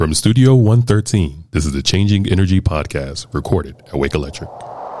From Studio 113, this is the Changing Energy Podcast, recorded at Wake Electric.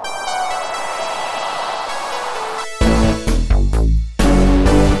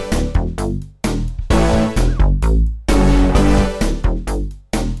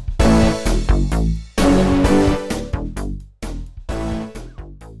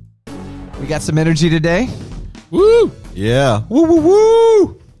 We got some energy today. Woo! Yeah. Woo, woo,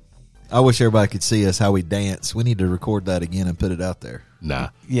 woo! I wish everybody could see us how we dance. We need to record that again and put it out there. Nah.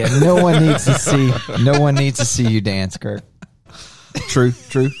 Yeah, no one needs to see. No one needs to see you dance, Kirk. True.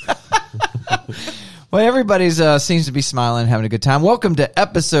 Well, everybody's seems to be smiling, having a good time. Welcome to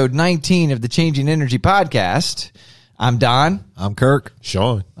episode 19 of the Changing Energy Podcast. I'm Don. I'm Kirk.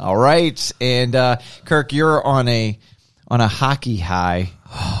 Sean. All right, and Kirk, you're on a hockey high,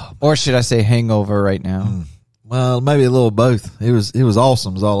 or should I say hangover right now? Well, maybe a little of both. It was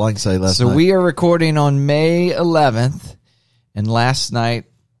awesome is all I can say last night. So we are recording on May 11th, and last night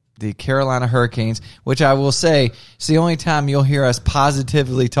the Carolina Hurricanes, which I will say is the only time you'll hear us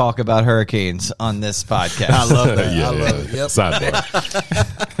positively talk about hurricanes on this podcast. I love that. Yeah, I love it. Yep.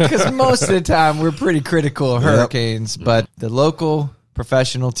 Sidebar. Because most of the time we're pretty critical of hurricanes, but the local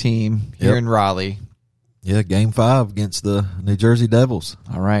professional team here in Raleigh. Yeah, Game 5 against the New Jersey Devils.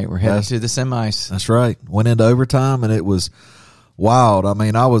 All right, we're headed to the semis. That's right. Went into overtime, and it was wild. I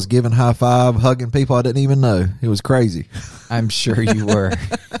mean, I was giving high five, hugging people I didn't even know. It was crazy. I'm sure you were.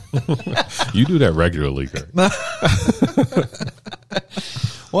 You do that regularly, Kirk.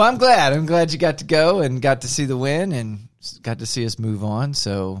 Well, I'm glad. I'm glad you got to go and got to see the win and got to see us move on.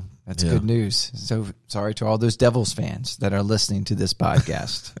 So that's good news. So sorry to all those Devils fans that are listening to this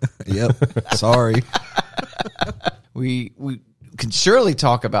podcast. Yep. Sorry. We can surely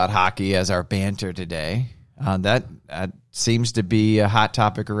talk about hockey as our banter today. That seems to be a hot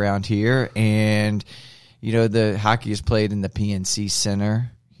topic around here. And, you know, the hockey is played in the PNC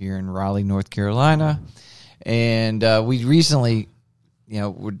Center here in Raleigh, North Carolina. And we recently,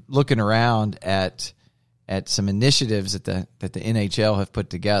 we're looking around at some initiatives that the NHL have put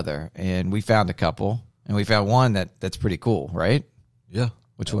together. And we found a couple. And we found one that's pretty cool, right? Yeah.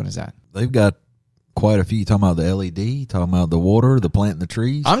 Which one is that? They've got quite a few. You talking about the LED, talking about the water, the planting the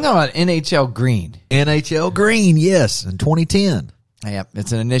trees. I'm talking about NHL Green. NHL Green, yes, in 2010. Yeah,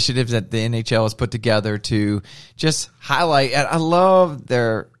 it's an initiative that the NHL has put together to just highlight. And I love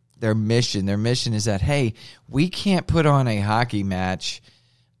their mission. Their mission is that, hey, we can't put on a hockey match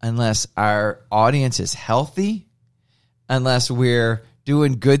unless our audience is healthy, unless we're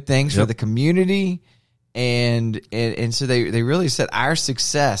doing good things for the community. And so they really said our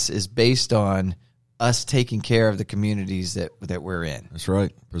success is based on us taking care of the communities that we're in. That's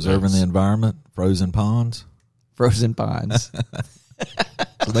right. Preserving the environment, frozen ponds. Frozen ponds.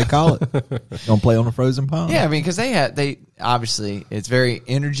 That's what they call it. Don't play on a frozen pond. Yeah, I mean, because they obviously it's very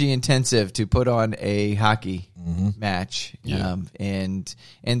energy intensive to put on a hockey match, and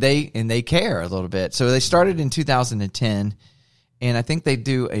they care a little bit. So they started in 2010, and I think they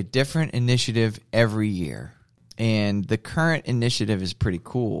do a different initiative every year. And the current initiative is pretty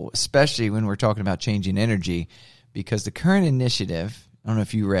cool, especially when we're talking about changing energy, because the current initiative, I don't know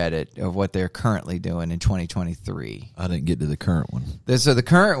if you read it, of what they're currently doing in 2023. I didn't get to the current one. So the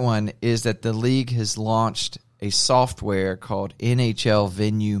current one is that the league has launched a software called NHL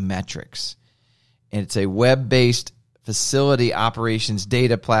Venue Metrics. And it's a web-based facility operations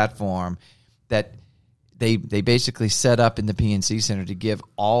data platform that they basically set up in the PNC Center to give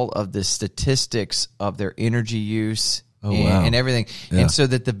all of the statistics of their energy use and everything. Yeah. And so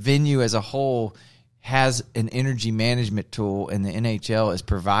that the venue as a whole has an energy management tool, and the NHL is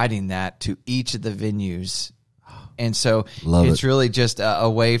providing that to each of the venues. And so it's really just a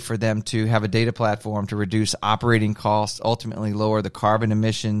way for them to have a data platform to reduce operating costs, ultimately lower the carbon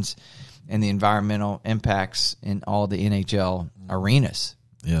emissions and the environmental impacts in all the NHL arenas.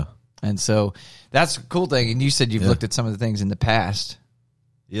 Yeah. And so that's a cool thing. And you said you've looked at some of the things in the past.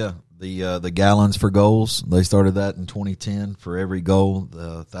 Yeah. The gallons for goals, they started that in 2010 for every goal,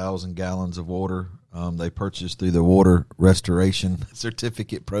 the 1,000 gallons of water. They purchased through the Water Restoration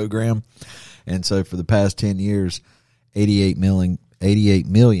Certificate Program. And so for the past 10 years, 88 million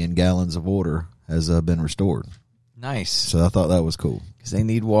gallons of water has been restored. Nice. So I thought that was cool. Because they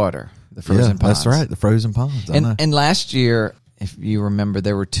need water, the frozen ponds. That's right, the frozen ponds. And last year, if you remember,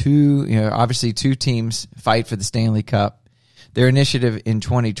 there were two teams fight for the Stanley Cup. Their initiative in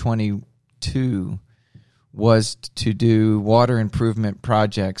 2022 was to do water improvement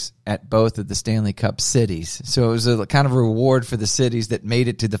projects at both of the Stanley Cup cities. So it was a kind of a reward for the cities that made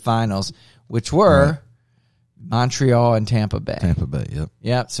it to the finals, which were Montreal and Tampa Bay. Tampa Bay, yep.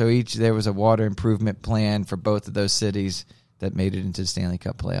 Yeah, so there was a water improvement plan for both of those cities that made it into the Stanley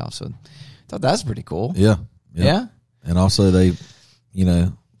Cup playoffs. So I thought that's pretty cool. Yeah. And also they,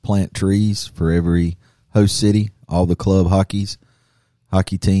 plant trees for every host city. All the club hockey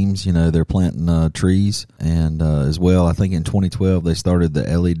teams, they're planting trees. And as well, I think in 2012 they started the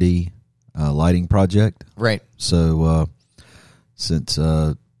LED lighting project. Right. So since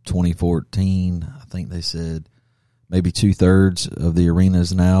 2014, I think they said maybe 2/3 of the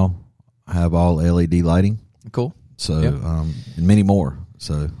arenas now have all LED lighting. Cool. So and many more.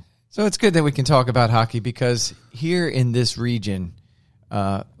 So it's good that we can talk about hockey, because here in this region,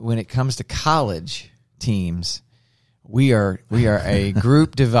 when it comes to college teams, we are a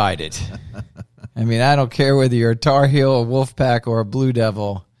group divided. I mean, I don't care whether you're a Tar Heel, a Wolfpack, or a Blue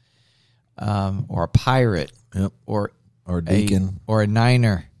Devil, or a Pirate, or a Deacon, or a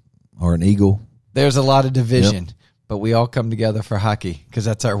Niner, or an Eagle. There's a lot of division, but we all come together for hockey because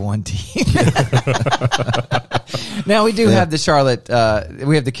that's our one team. Now we do have the Charlotte.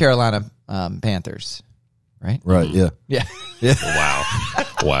 We have the Carolina Panthers, right? Right. Yeah. Yeah.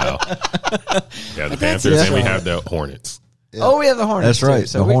 Wow. Yeah, the Panthers, and we have the Hornets. Yeah. Oh, we have the Hornets. That's right. Too.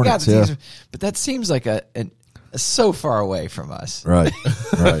 So we've got the teams, but that seems like a so far away from us. Right.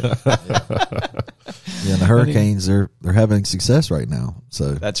 Right. Yeah, and the Hurricanes, they're having success right now.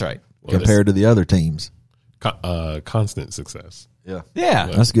 So that's right. Compared to the other teams. Constant success. Yeah.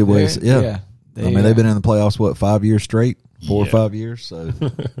 That's a good way. They've been in the playoffs, 5 years straight? 4 or 5 years. So,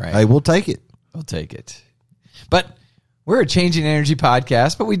 Hey, we'll take it. We'll take it. But we're a Changing Energy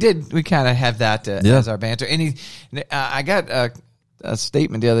podcast, but we kind of have that as our banter. I got a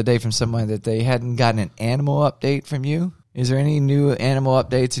statement the other day from someone that they hadn't gotten an animal update from you. Is there any new animal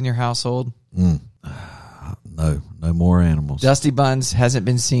updates in your household? No more animals. Dusty Buns hasn't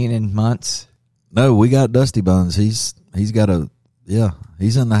been seen in months. No, we got Dusty Buns. He's in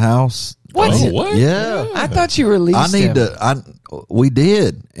the house. What? Oh, what? Yeah. I thought you released him. We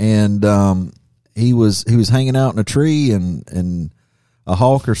did. And he was hanging out in a tree, and a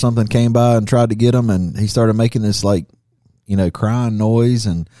hawk or something came by and tried to get him, and he started making this crying noise,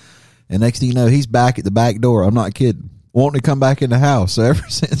 and next thing you know, he's back at the back door. I'm not kidding. Wanting to come back in the house. So ever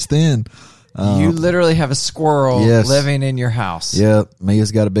since then, you literally have a squirrel living in your house. Yeah,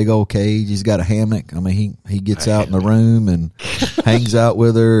 Mia's got a big old cage. He's got a hammock. I mean, he gets out in the room and hangs out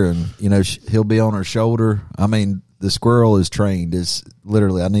with her, and he'll be on her shoulder. I mean, the squirrel is trained. It's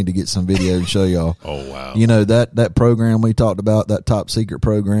literally, I need to get some video and show y'all. Oh wow! That program we talked about, that top secret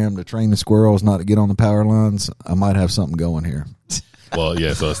program to train the squirrels not to get on the power lines. I might have something going here. Well,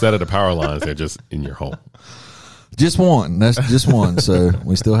 yeah. So instead of the power lines, they're just in your home. Just one. That's just one. So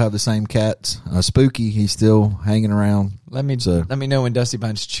we still have the same cats. Spooky, he's still hanging around. Let me know when Dusty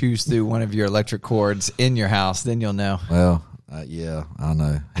Buns chews through one of your electric cords in your house. Then you'll know. Well, yeah, I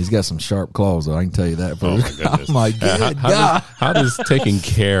know. He's got some sharp claws, though. I can tell you that. Oh, my goodness. Oh, my God. How does taking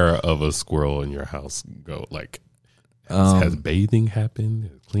care of a squirrel in your house go? Like, has bathing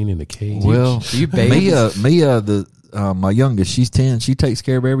happened? Cleaning the cage? Well, do you bathe? Mia, my youngest, she's 10. She takes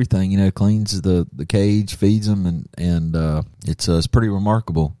care of everything. Cleans the cage, feeds them, and it's pretty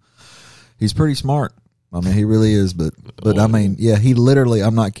remarkable. He's pretty smart. I mean, he really is. But I mean, yeah, he literally,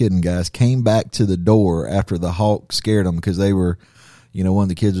 I'm not kidding, guys, came back to the door after the hawk scared him, because they were, one of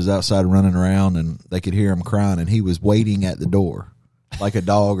the kids was outside running around, and they could hear him crying, and he was waiting at the door like a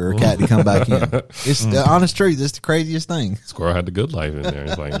dog or a cat to come back in. It's the honest truth. It's the craziest thing. Squirrel had the good life in there.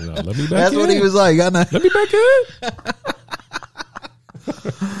 It's like, let me back That's in. what he was like. I know. Let me back in.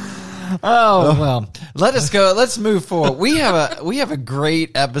 Oh, well, let us go. Let's move forward. We have a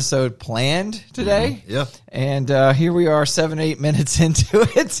great episode planned today. Yeah. And here we are 7-8 minutes into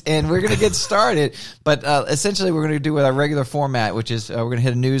it, and we're going to get started. But essentially, we're going to do with our regular format, which is we're going to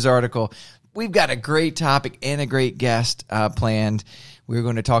hit a news article. We've got a great topic and a great guest planned. We're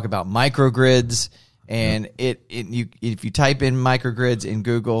going to talk about microgrids, and if you type in microgrids in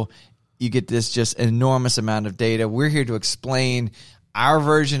Google, you get this just enormous amount of data. We're here to explain our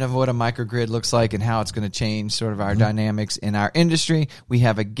version of what a microgrid looks like and how it's going to change sort of our dynamics in our industry. We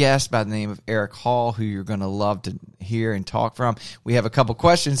have a guest by the name of Eric Hall, who you're going to love to hear and talk from. We have a couple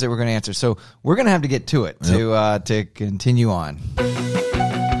questions that we're going to answer, so we're going to have to get to it to continue on.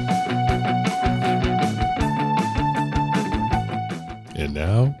 And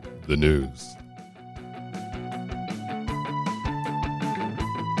now, the news.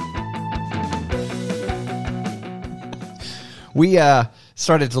 We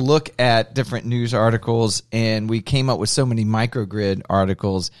started to look at different news articles, and we came up with so many microgrid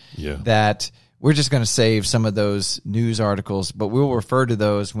articles that we're just going to save some of those news articles, but we'll refer to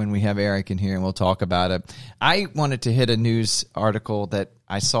those when we have Eric in here, and we'll talk about it. I wanted to hit a news article that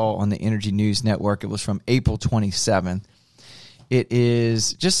I saw on the Energy News Network. It was from April 27th. It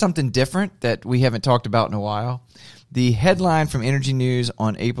is just something different that we haven't talked about in a while. The headline from Energy News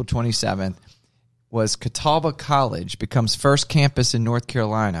on April 27th was Catawba College becomes first campus in North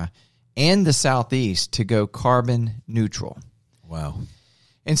Carolina and the Southeast to go carbon neutral. Wow.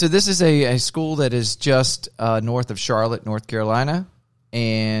 And so this is a school that is just north of Charlotte, North Carolina.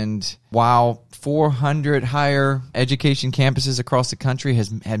 And while 400 higher education campuses across the country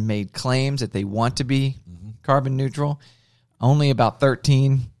had made claims that they want to be carbon neutral, only about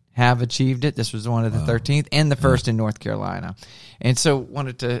 13 have achieved it. This was one of the 13th and the first in North Carolina. And so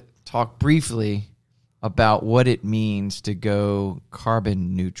wanted to talk briefly about what it means to go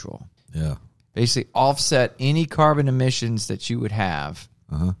carbon neutral. Yeah. Basically offset any carbon emissions that you would have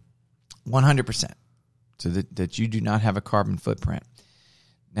 100%, so that you do not have a carbon footprint.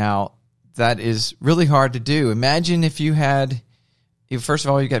 Now, that is really hard to do. Imagine if you had, first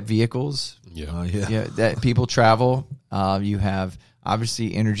of all, you got vehicles. Yeah. That people travel. You have,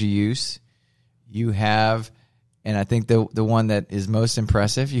 obviously, energy use. You have, and I think the one that is most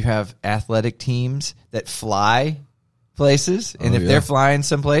impressive, you have athletic teams that fly places. And if they're flying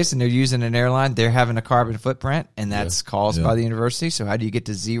someplace and they're using an airline, they're having a carbon footprint, and that's caused by the university. So how do you get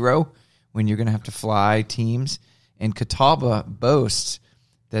to zero when you're going to have to fly teams? And Catawba boasts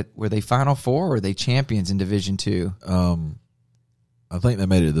that, were they Final Four or were they champions in Division II? I think they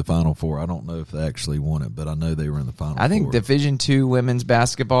made it to the Final Four. I don't know if they actually won it, but I know they were in the Final Four. I think Division II women's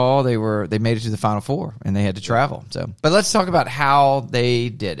basketball, they made it to the Final Four, and they had to travel. So, but let's talk about how they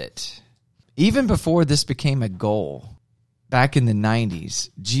did it. Even before this became a goal, back in the 90s,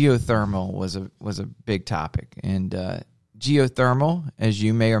 geothermal was a big topic. And geothermal, as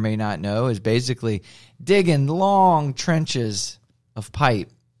you may or may not know, is basically digging long trenches of pipe,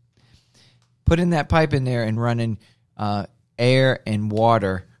 putting that pipe in there and running air and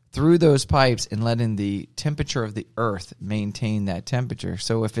water through those pipes and letting the temperature of the earth maintain that temperature.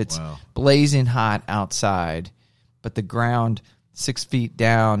 So if it's blazing hot outside, but the ground 6 feet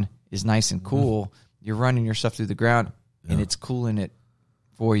down is nice and cool, you're running your stuff through the ground and it's cooling it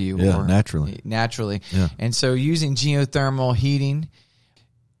for you. Yeah, naturally. Yeah. And so using geothermal heating,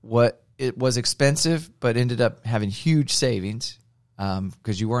 it was expensive, but ended up having huge savings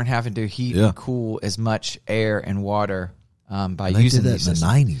because you weren't having to heat and cool as much air and water by using that in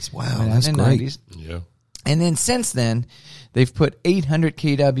the 90s. Wow, that's great. 90s. Yeah. And then since then, they've put 800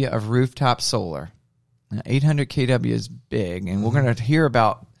 kW of rooftop solar. Now, 800 kW is big, and we're going to hear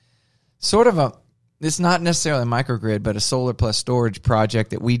about sort of it's not necessarily a microgrid, but a solar plus storage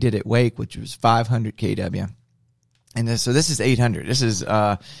project that we did at Wake, which was 500 kW. And so this is 800. This is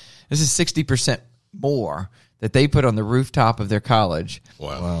 60% more that they put on the rooftop of their college.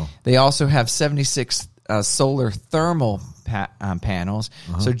 Wow. They also have 76 solar thermal panels.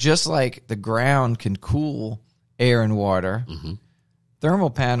 So just like the ground can cool air and water,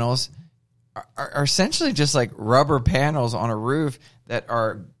 thermal panels are essentially just like rubber panels on a roof that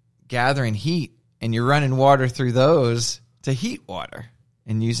are gathering heat, and you're running water through those to heat water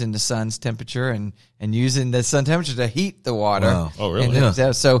and using the sun's temperature and using the sun temperature to heat the water. Wow. Oh,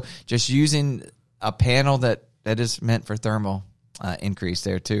 really? So just using a panel that is meant for thermal increase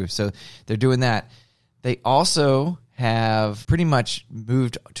there too. So they're doing that. They also have pretty much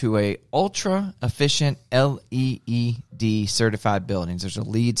moved to a ultra efficient LEED certified buildings. There's a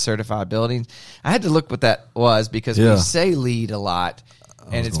LEED certified building. I had to look what that was because we say LEED a lot,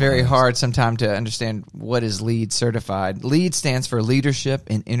 and it's very hard sometimes to understand what is LEED certified. LEED stands for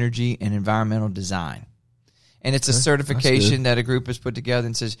Leadership in Energy and Environmental Design. And it's a certification that a group has put together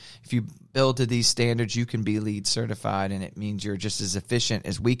and says, if you build to these standards, you can be LEED certified, and it means you're just as efficient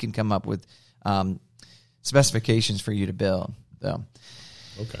as we can come up with specifications for you to build. So,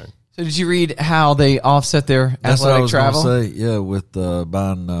 okay. So did you read how they offset their That's athletic what I was travel? Say, yeah, with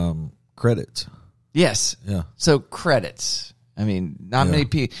buying credits. Yes. Yeah. So credits. I mean, not many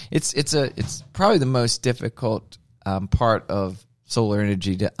people. It's probably the most difficult part of solar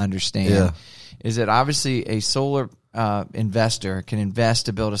energy to understand. Yeah. Is that obviously a solar investor can invest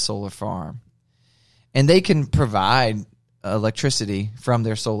to build a solar farm, and they can provide electricity from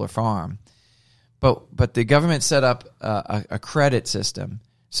their solar farm. But the government set up a credit system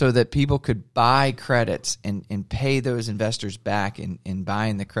so that people could buy credits and pay those investors back in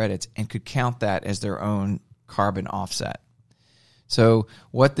buying the credits, and could count that as their own carbon offset. So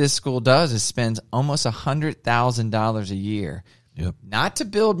what this school does is spends almost $100,000 a year, not to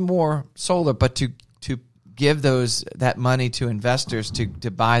build more solar, but to give that money to investors to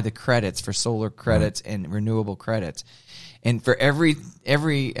buy the credits for solar credits and renewable credits. And for every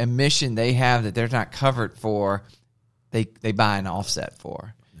emission they have that they're not covered for, they buy an offset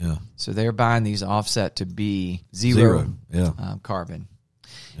for. Yeah. So they're buying these offset to be zero. Yeah. Carbon.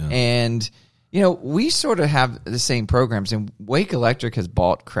 Yeah. And, we sort of have the same programs, and Wake Electric has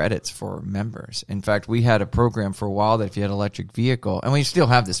bought credits for members. In fact, we had a program for a while that if you had an electric vehicle, and we still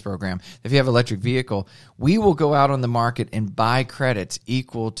have this program, if you have an electric vehicle, we will go out on the market and buy credits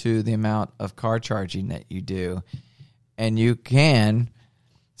equal to the amount of car charging that you do. And you can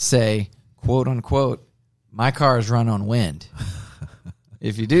say, quote unquote, my car is run on wind.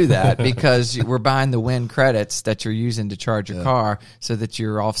 If you do that, because we're buying the wind credits that you're using to charge your car so that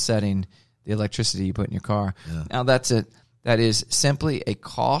you're offsetting the electricity you put in your car. Yeah. Now that is simply a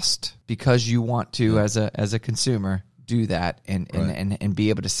cost because you want to, as a consumer, do that and be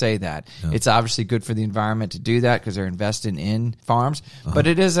able to say that. Yeah. It's obviously good for the environment to do that because they're investing in farms, but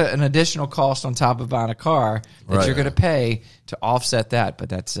it is an additional cost on top of buying a car that you're going to pay to offset that. But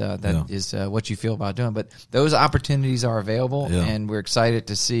that is what you feel about doing. But those opportunities are available, and we're excited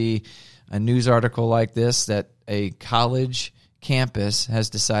to see a news article like this that a college campus has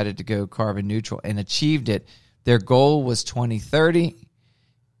decided to go carbon neutral and achieved it. Their goal was 2030,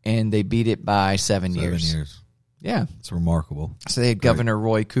 and they beat it by 7 years. 7 years. Yeah. It's remarkable. So they had Governor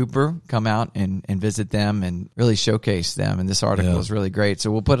Roy Cooper come out and visit them and really showcase them. And this article is really great.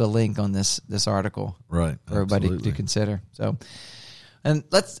 So we'll put a link on this article for everybody to consider. So, and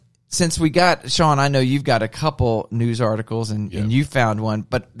since we got, Sean, I know you've got a couple news articles and you found one,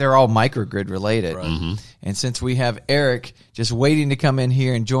 but they're all microgrid related. Right. Mm-hmm. And since we have Eric just waiting to come in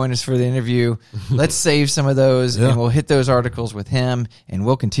here and join us for the interview, let's save some of those and we'll hit those articles with him and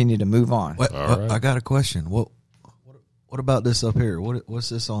we'll continue to move on. I got a question. What about this up here? What's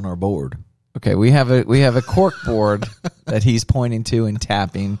this on our board? Okay, we have a cork board that he's pointing to and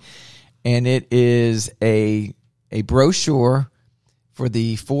tapping, and it is a brochure for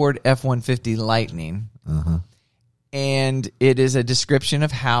the Ford F-150 Lightning, and it is a description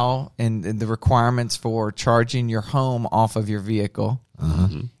of how and the requirements for charging your home off of your vehicle,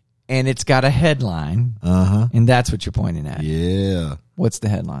 and it's got a headline, and that's what you're pointing at. Yeah. What's the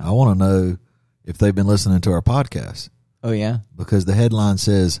headline? I want to know if they've been listening to our podcast. Oh, yeah? Because the headline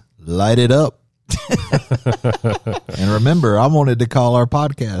says, light it up. And remember, I wanted to call our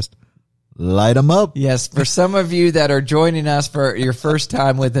podcast, Light 'em Up. Yes, for some of you that are joining us for your first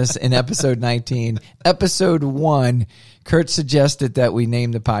time with us in episode 19, episode 1, Kurt suggested that we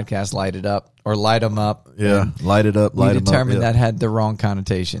name the podcast Light It Up or Light 'em Up. Yeah, Light It Up, Light 'em Up. We determined that had the wrong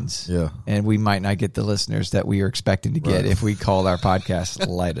connotations. Yeah. And we might not get the listeners that we are expecting to get if we called our podcast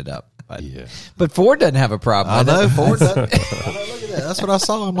Light It Up. But Ford doesn't have a problem. I know Ford doesn't. Look at that. That's what I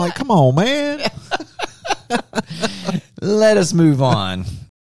saw. I'm like, come on, man. Let us move on.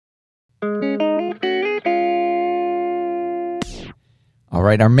 All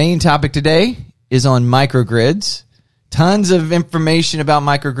right, our main topic today is on microgrids. Tons of information about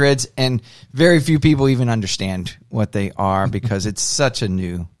microgrids, and very few people even understand what they are because it's such a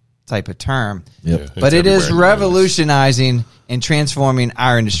new type of term. Yep. But it is revolutionizing and transforming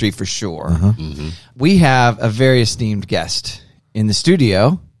our industry for sure. We have a very esteemed guest in the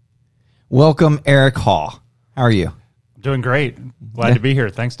studio. Welcome, Eric Hall. How are you? Doing great. Glad to be here.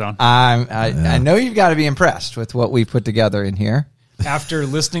 Thanks, Don. I know you've got to be impressed with what we've put together in here. After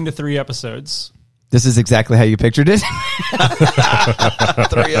listening to 3 episodes. This is exactly how you pictured it? 3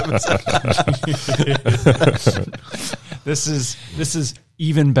 episodes. This is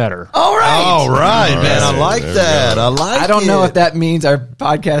even better. All right, man. I like that. I don't know if that means our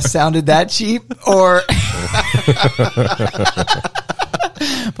podcast sounded that cheap or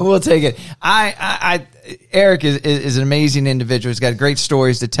but we'll take it. Eric is an amazing individual. He's got great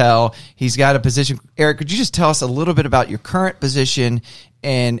stories to tell. He's got a position. Eric, could you just tell us a little bit about your current position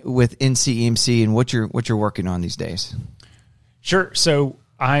and with NCEMC and what you're working on these days? Sure. So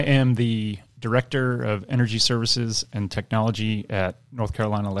I am the Director of Energy Services and Technology at North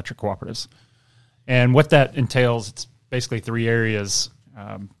Carolina Electric Cooperatives. And what that entails, it's basically 3 areas.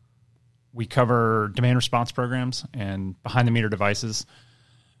 We cover demand response programs and behind-the-meter devices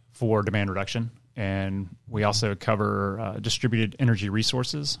for demand reduction. And we also cover distributed energy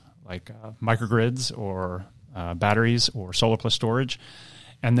resources like microgrids or batteries or solar plus storage.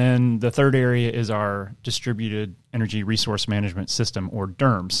 And then the third area is our distributed energy resource management system, or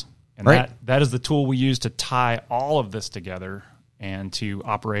DERMS. And that is the tool we use to tie all of this together and to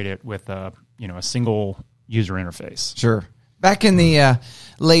operate it with a single user interface. Sure. Back in the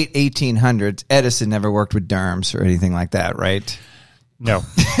late 1800s, Edison never worked with DERMS or anything like that, right? No.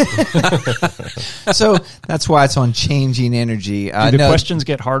 So that's why it's on changing energy. Do the questions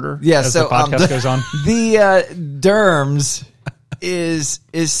get harder as the podcast goes on? The DERMS is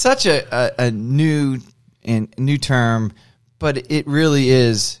such a new term, but it really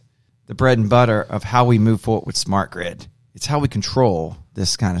is the bread and butter of how we move forward with smart grid. It's how we control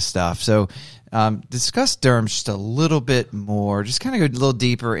this kind of stuff. So discuss DERMS just a little bit more, just kind of go a little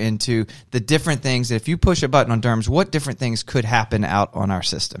deeper into the different things. If you push a button on DERMS, what different things could happen out on our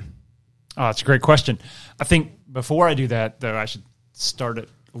system? Oh, that's a great question. I think before I do that, though, I should start it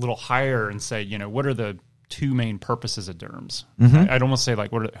a little higher and say, what are the two main purposes of DERMS? Mm-hmm. I'd almost say,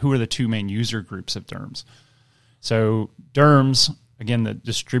 like, who are the two main user groups of DERMS? So DERMS, again, the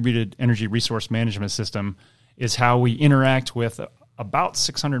Distributed Energy Resource Management System, is how we interact with about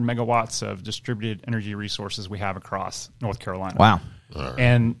 600 megawatts of distributed energy resources we have across North Carolina. Wow.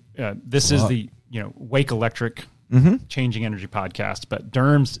 And this is the Wake Electric Changing Energy podcast, but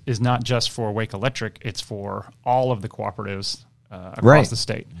DERMS is not just for Wake Electric, it's for all of the cooperatives across the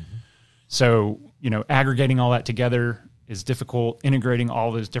state. Mm-hmm. So, aggregating all that together is difficult. Integrating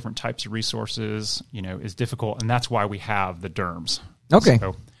all those different types of resources, is difficult, and that's why we have the DERMS. Okay.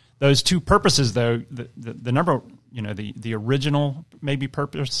 So those two purposes, though, the number, the original maybe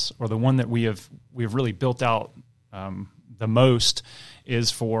purpose, or the one that we've really built out the most,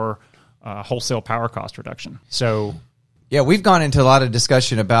 is for wholesale power cost reduction. So, yeah, we've gone into a lot of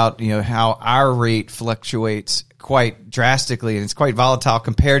discussion about how our rate fluctuates quite drastically, and it's quite volatile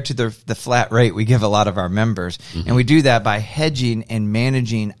compared to the flat rate we give a lot of our members. Mm-hmm. And we do that by hedging and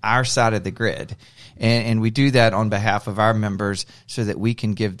managing our side of the grid. And we do that on behalf of our members so that we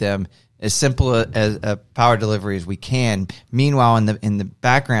can give them as simple a power delivery as we can. Meanwhile, in the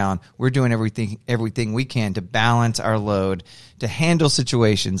background, we're doing everything we can to balance our load, to handle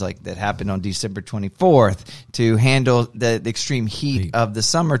situations like that happened on December 24th, to handle the extreme heat of the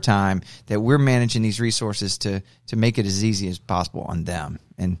summertime, that we're managing these resources to make it as easy as possible on them.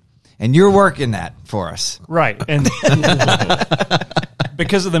 And you're working that for us. Right. And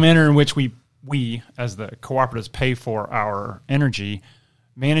because of the manner in which we as the cooperatives pay for our energy,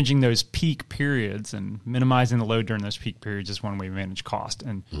 managing those peak periods and minimizing the load during those peak periods is one way we manage cost.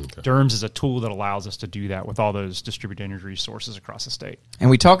 And DERMS is a tool that allows us to do that with all those distributed energy resources across the state. And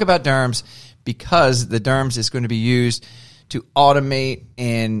we talk about DERMS because the DERMS is going to be used to automate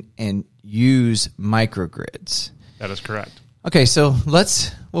and use microgrids. That is correct. Okay, so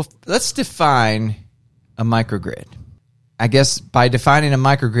let's define a microgrid. I guess by defining a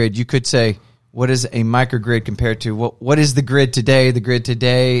microgrid, you could say, what is a microgrid compared to what is the grid today? The grid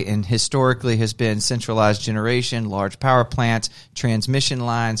today and historically has been centralized generation, large power plants, transmission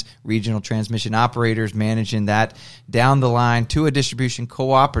lines, regional transmission operators managing that down the line to a distribution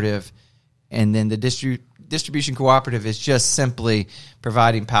cooperative. And then the distribution cooperative is just simply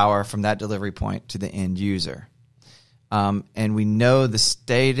providing power from that delivery point to the end user. And we know the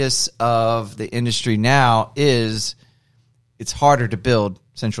status of the industry now is it's harder to build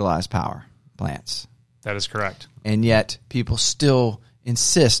centralized power plants. That is correct. And yet people still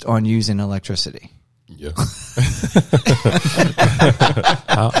insist on using electricity. Yeah.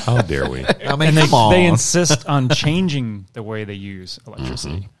 how dare we? I mean, and come on. they insist on changing the way they use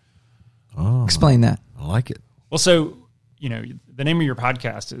electricity. Oh, Explain that. I like it. Well, so, the name of your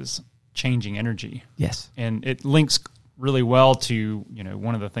podcast is Changing Energy. Yes. And it links really well to,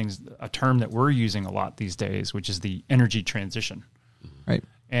 one of the things, a term that we're using a lot these days, which is the energy transition. Right.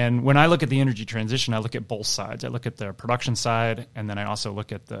 And when I look at the energy transition, I look at both sides. I look at the production side, and then I also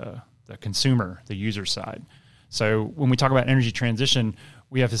look at the consumer, the user side. So when we talk about energy transition,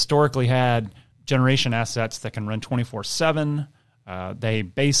 we have historically had generation assets that can run 24/7. They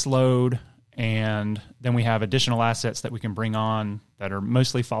base load, and then we have additional assets that we can bring on that are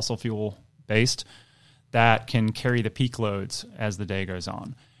mostly fossil fuel based that can carry the peak loads as the day goes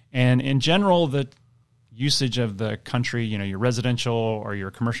on. And in general, the usage of the country, your residential or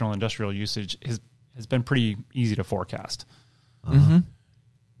your commercial industrial usage has been pretty easy to forecast. Mm-hmm.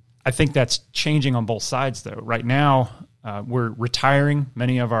 I think that's changing on both sides, though. Right now, we're retiring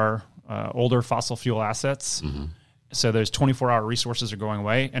many of our older fossil fuel assets. Mm-hmm. So those 24-hour resources are going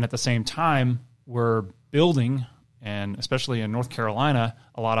away. And at the same time, we're building, and especially in North Carolina,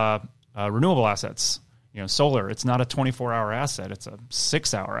 a lot of renewable assets. Solar, it's not a 24-hour asset. It's a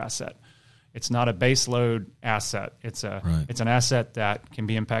 6-hour asset. It's not a base load asset. It's an asset that can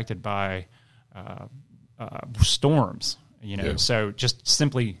be impacted by storms. So just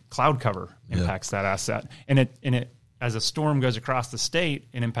simply cloud cover impacts that asset, and it as a storm goes across the state,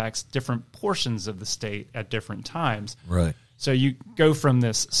 it impacts different portions of the state at different times. Right. So you go from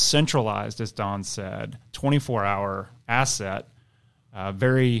this centralized, as Don said, 24-hour asset,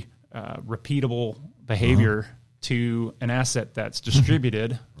 very repeatable behavior. To an asset that's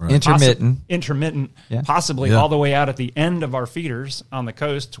distributed, intermittent, possibly all the way out at the end of our feeders on the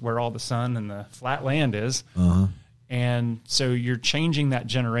coast where all the sun and the flat land is. And so you're changing that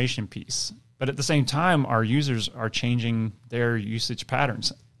generation piece. But at the same time, our users are changing their usage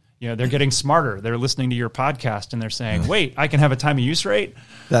patterns. They're getting smarter. They're listening to your podcast and they're saying, wait, I can have a time of use rate?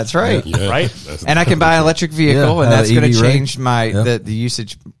 That's right. Yeah, right? And I can buy an electric vehicle, Yeah, and that's going to EV rate. change the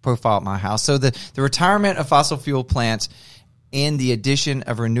usage profile at my house. So the retirement of fossil fuel plants and the addition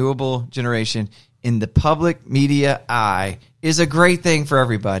of renewable generation in the public media eye is a great thing for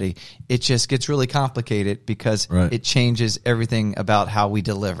everybody. It just gets really complicated because it changes everything about how we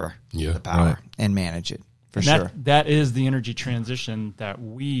deliver the power and manage it. For sure. That is the energy transition that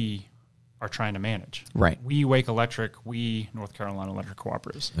we are trying to manage. Right. We Wake Electric, we North Carolina Electric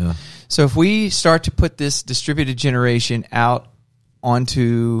Cooperatives. Yeah. So if we start to put this distributed generation out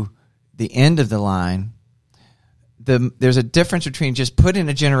onto the end of the line, there's a difference between just putting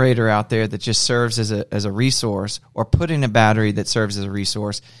a generator out there that just serves as a resource, or putting a battery that serves as a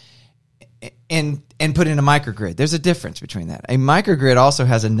resource, and put in a microgrid. There's a difference between that. A microgrid also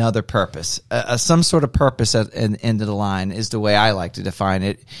has another purpose, some sort of purpose at the end of the line is the way I like to define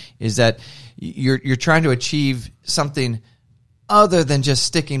it, is that you're trying to achieve something other than just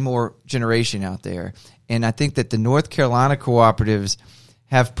sticking more generation out there. And I think that the North Carolina cooperatives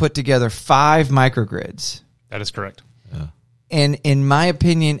have put together 5 microgrids. That is correct. Yeah. And in my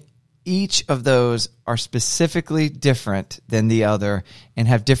opinion, each of those are specifically different than the other and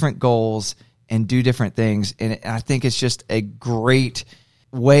have different goals and do different things. And I think it's just a great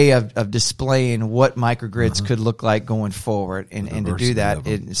way of displaying what microgrids could look like going forward, and to do that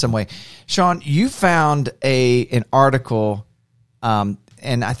in some way. Sean, you found an article, and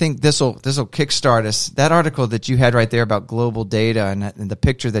I think this will kickstart us. That article that you had right there about global data and the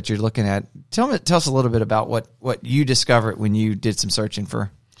picture that you're looking at. Tell us a little bit about what you discovered when you did some searching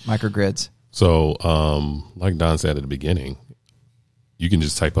for microgrids. So, like Don said at the beginning, you can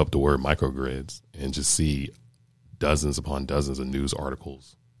just type up the word microgrids and just see dozens upon dozens of news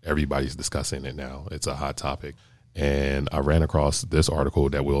articles. Everybody's discussing it now. It's a hot topic. And I ran across this article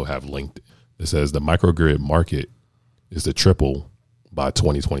that we'll have linked. It says the microgrid market is to triple by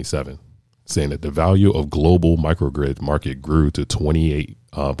 2027, saying that the value of global microgrid market grew to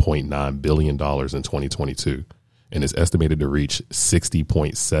 $28.9 billion in 2022. And is estimated to reach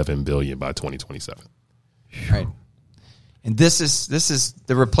 $60.7 billion by 2027. Right. And this is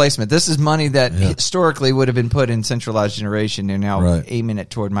the replacement. This is money that historically would have been put in centralized generation. They're now aiming it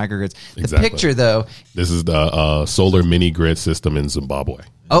toward microgrids. The picture, though, this is the solar mini grid system in Zimbabwe.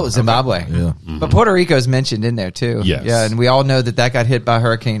 Oh, Zimbabwe. Yeah. Mm-hmm. But Puerto Rico is mentioned in there too. Yes. Yeah, and we all know that got hit by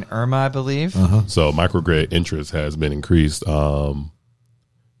Hurricane Irma, I believe. So microgrid interest has been increased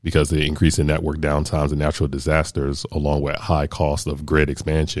because of the increase in network downtimes and natural disasters, along with high cost of grid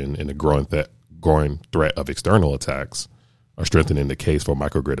expansion and the growing threat of external attacks, are strengthening the case for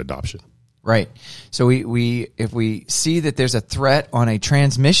microgrid adoption. Right. So if we see that there's a threat on a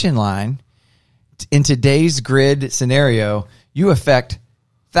transmission line, in today's grid scenario, you affect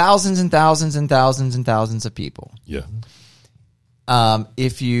thousands and thousands and thousands and thousands of people. Yeah.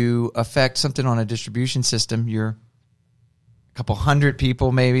 If you affect something on a distribution system, you're a couple hundred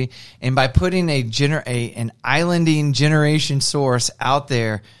people maybe. And by putting an islanding generation source out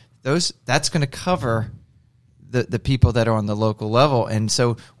there, that's going to cover the people that are on the local level. And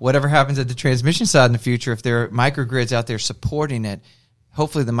so whatever happens at the transmission side in the future, if there are microgrids out there supporting it,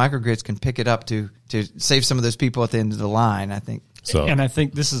 hopefully the microgrids can pick it up to save some of those people at the end of the line, I think. So, and I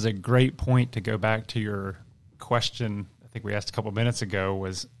think this is a great point to go back to your question. I think we asked a couple minutes ago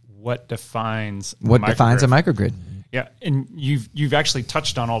was what defines a microgrid? Yeah, and you've actually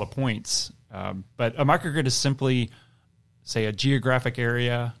touched on all the points. But a microgrid is simply, say, a geographic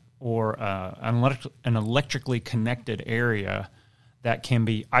area or an electrically connected area that can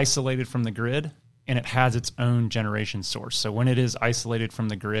be isolated from the grid, and it has its own generation source. So when it is isolated from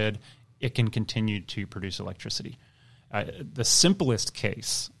the grid, it can continue to produce electricity. The simplest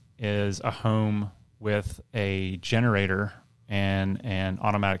case is a home with a generator and an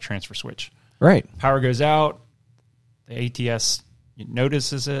automatic transfer switch. Right. Power goes out, the ATS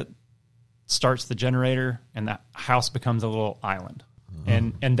notices it, starts the generator, and that house becomes a little island.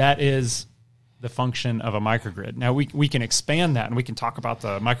 And that is the function of a microgrid. Now, we can expand that, and we can talk about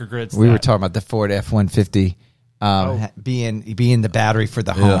the microgrids. We were talking about the Ford F-150 being the battery for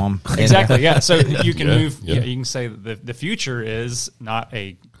the home. Exactly, yeah. So you can move. Yeah. You can say that the future is not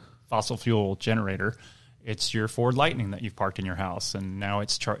a fossil fuel generator. It's your Ford Lightning that you've parked in your house, and now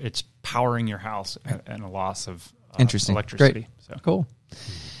it's powering your house and a loss of electricity. Great. So. Cool.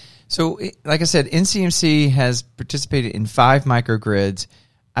 So, like I said, NCMC has participated in 5 microgrids.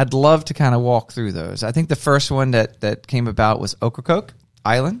 I'd love to kind of walk through those. I think the first one that came about was Ocracoke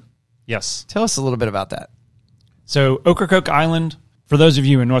Island. Yes. Tell us a little bit about that. So Ocracoke Island, for those of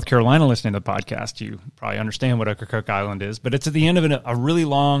you in North Carolina listening to the podcast, you probably understand what Ocracoke Island is, but it's at the end of a really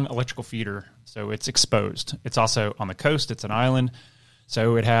long electrical feeder, so it's exposed. It's also on the coast. It's an island,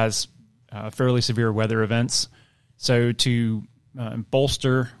 so it has fairly severe weather events. So to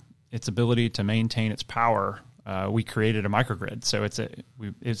bolster its ability to maintain its power, we created a microgrid. So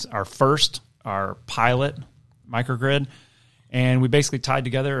it's our pilot microgrid, and we basically tied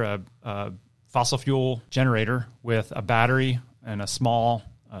together a fossil fuel generator with a battery and a small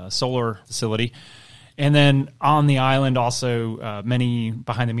solar facility. And then on the island also many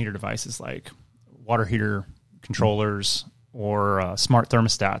behind-the-meter devices like water heater controllers or smart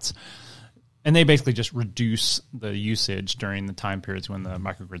thermostats. And they basically just reduce the usage during the time periods when the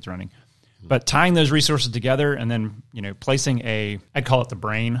microgrid's running. But tying those resources together and then, placing I'd call it the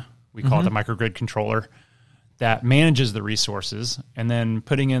brain, we call it the microgrid controller, that manages the resources, and then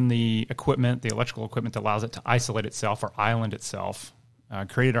putting in the equipment, the electrical equipment that allows it to isolate itself or island itself,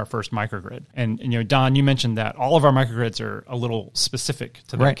 created our first microgrid. And Don, you mentioned that all of our microgrids are a little specific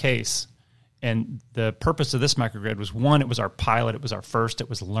to their case. And the purpose of this microgrid was, one, it was our pilot, it was our first, it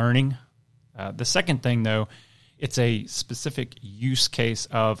was learning. The second thing, though, it's a specific use case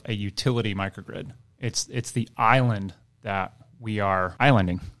of a utility microgrid. It's the island that we are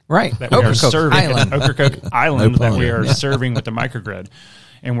islanding. Right. That we are serving Island. Ocracoke Island that we are serving with the microgrid.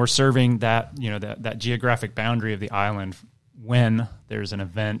 And we're serving that, that geographic boundary of the island when there's an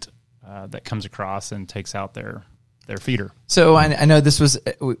event that comes across and takes out their feeder. So I know this was,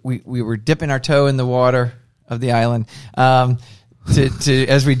 we were dipping our toe in the water of the island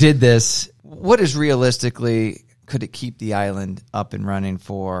as we did this. What is realistically, could it keep the island up and running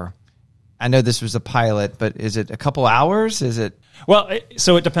for? I know this was a pilot, but is it a couple hours? Is it? Well,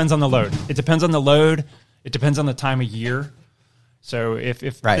 so it depends on the load. It depends on the load. It depends on the time of year. So if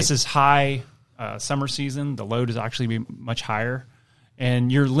this is high summer season, the load is actually be much higher,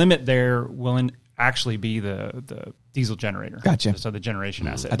 and your limit there will actually be the diesel generator. Gotcha. So the generation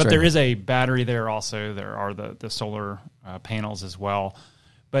asset. That's But there is a battery there also. There are the solar panels as well.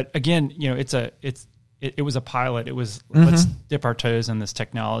 But again, it was a pilot. It was let's dip our toes in this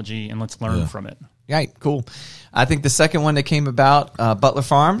technology and let's learn from it. Right, cool. I think the second one that came about, Butler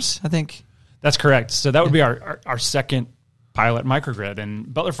Farms, I think. That's correct. So that would be our second pilot microgrid.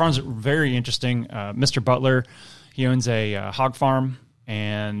 And Butler Farms are very interesting. Mr. Butler, he owns a hog farm,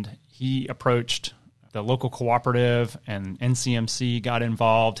 and he approached the local cooperative, and NCMC got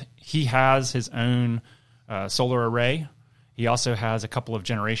involved. He has his own solar array. He also has a couple of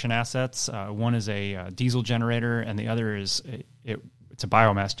generation assets. One is a diesel generator, and the other is it's a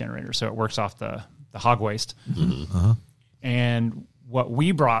biomass generator, so it works off the hog waste. And what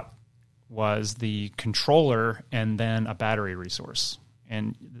we brought was the controller and then a battery resource.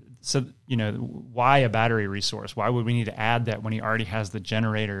 And so, why a battery resource? Why would we need to add that when he already has the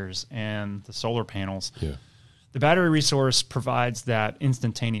generators and the solar panels? Yeah. The battery resource provides that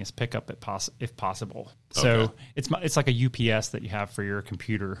instantaneous pickup if possible. So it's like a UPS that you have for your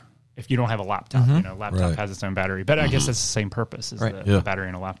computer if you don't have a laptop. Laptop has its own battery, but I guess that's the same purpose as the battery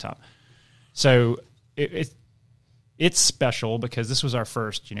in a laptop. So it's special because this was our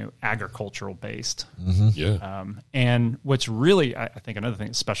first, agricultural based. And what's really, I think another thing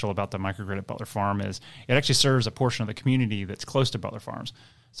that's special about the microgrid at Butler Farm is it actually serves a portion of the community that's close to Butler Farms.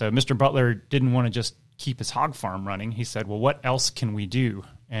 So Mr. Butler didn't want to just keep his hog farm running. He said, well, what else can we do?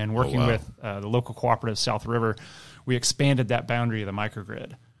 And working with the local cooperative South River, we expanded that boundary of the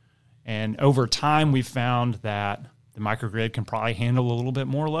microgrid. And over time, we've found that the microgrid can probably handle a little bit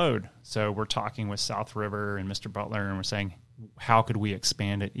more load. So we're talking with South River and Mr. Butler, and we're saying, how could we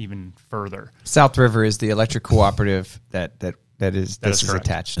expand it even further? South River is the electric cooperative that is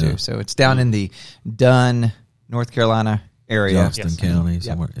attached to. So it's down in the Dunn, North Carolina area. Johnston County,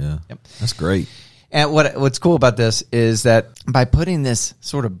 somewhere. Yeah. That's great. And what's cool about this is that by putting this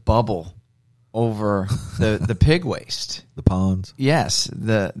sort of bubble over the pig waste, the ponds. Yes,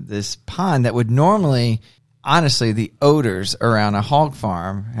 this pond that would normally, honestly, the odors around a hog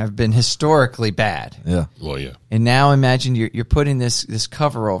farm have been historically bad. Yeah. Well, yeah. And now imagine you're putting this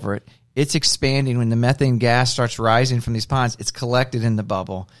cover over it. It's expanding. When the methane gas starts rising from these ponds, it's collected in the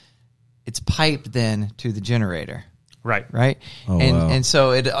bubble. It's piped then to the generator. Right. Oh, wow. And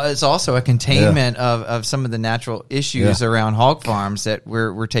so it's also a containment of some of the natural issues around hog farms that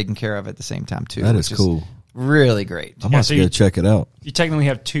we're taking care of at the same time too. That is cool. Really great. I must go check it out. You technically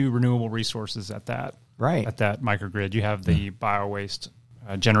have two renewable resources at that microgrid. You have the bio-waste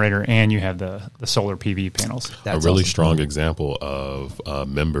generator, and you have the solar PV panels. That's a really strong example of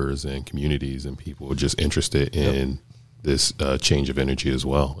members and communities and people just interested in this change of energy as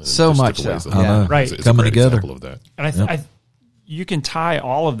well. And So just much different so. ways of- Yeah. Right. It's Coming a great together. example of that. And you can tie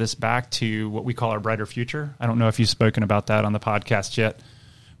all of this back to what we call our brighter future. I don't know if you've spoken about that on the podcast yet.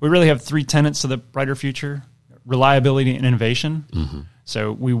 We really have 3 tenets of the brighter future: reliability and innovation.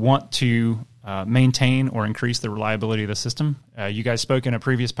 So we want to maintain or increase the reliability of the system. You guys spoke in a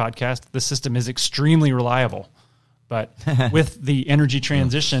previous podcast. The system is extremely reliable, but with the energy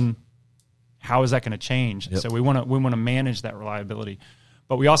transition, how is that going to change? Yep. So we want to manage that reliability,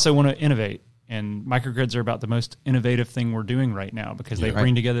 but we also want to innovate. And microgrids are about the most innovative thing we're doing right now because they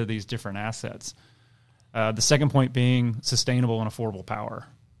bring together these different assets. The second point being sustainable and affordable power.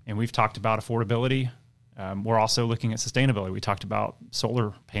 And we've talked about affordability. We're also looking at sustainability. We talked about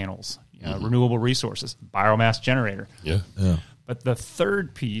solar panels, renewable resources, biomass generator. Yeah. But the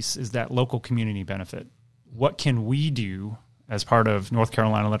third piece is that local community benefit. What can we do as part of North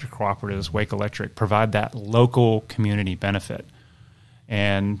Carolina Electric Cooperatives, Wake Electric, provide that local community benefit?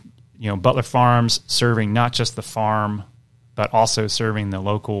 And Butler Farms serving not just the farm, but also serving the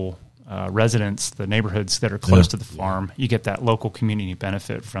local residents, the neighborhoods that are close to the farm. You get that local community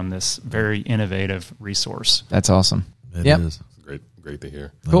benefit from this very innovative resource. That's awesome. It Yep. is. Great to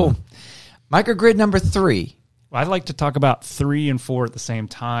hear. Cool. Microgrid number 3. Well, I'd like to talk about 3 and 4 at the same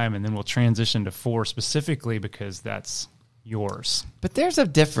time, and then we'll transition to 4 specifically because that's yours. But there's a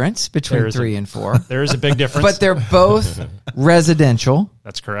difference between 3 and 4. There is a big difference. But they're both residential.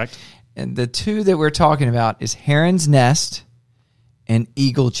 That's correct. And the 2 that we're talking about is Heron's Nest and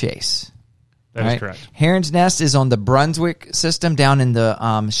Eagle Chase. That is correct. Heron's Nest is on the Brunswick system down in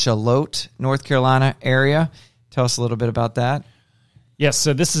the Charlotte, North Carolina area. Tell us a little bit about that. Yes,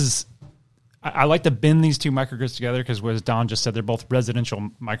 so this is, I like to bend these 2 microgrids together because, as Don just said, they're both residential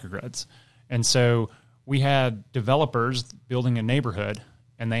microgrids. And so we had developers building a neighborhood,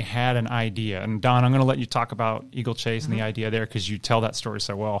 and they had an idea. And Don, I'm going to let you talk about Eagle Chase and the idea there because you tell that story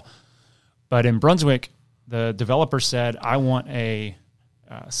so well. But in Brunswick, the developer said, I want a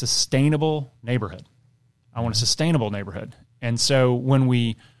sustainable neighborhood. I want a sustainable neighborhood. And so when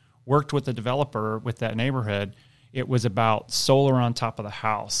we worked with the developer with that neighborhood, it was about solar on top of the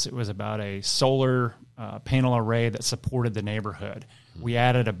house. It was about a solar panel array that supported the neighborhood. We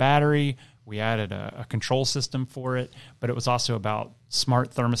added a battery. We added a control system for it. But it was also about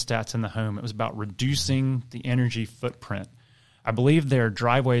smart thermostats in the home. It was about reducing the energy footprint. I believe their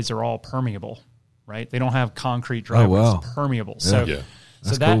driveways are all permeable, right? They don't have concrete driveways. wow. It's permeable. Yeah.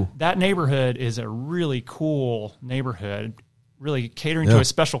 So that neighborhood is a really cool neighborhood, really catering to Yeah. a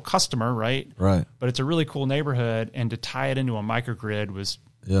special customer, right? Right. But it's a really cool neighborhood, and to tie it into a microgrid was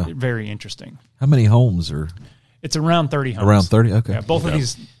Yeah. very interesting. How many homes are It's around 30 homes. around 30? Okay. Yeah, both of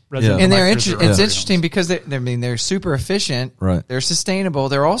these residential And they're microgrids are it's around 30 interesting homes. because they're super efficient. Right. They're sustainable.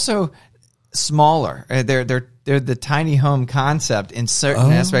 They're also smaller. They're the tiny home concept in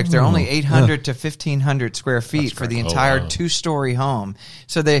certain aspects. They're only 800 to 1,500 square feet for the entire 2-story home.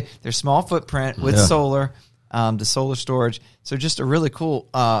 So they're small footprint with solar, the solar storage. So just a really cool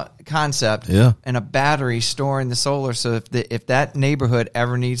concept. Yeah. And a battery storing the solar. So if that neighborhood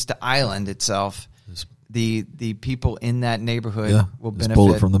ever needs to island itself, the people in that neighborhood will Just benefit.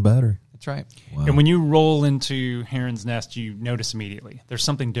 pull it from the battery. That's right. Wow. And when you roll into Heron's Nest, you notice immediately there's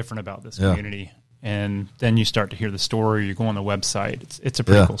something different about this community. And then you start to hear the story. You go on the website. It's a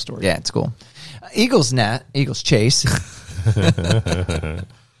pretty cool story. Yeah, it's cool. Eagles Chase.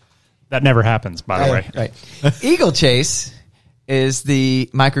 That never happens, by the way. Right. Eagle Chase is the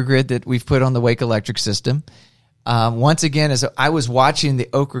microgrid that we've put on the Wake Electric system. Once again, as I was watching the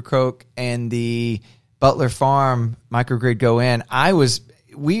Ocracoke and the Butler Farm microgrid go in,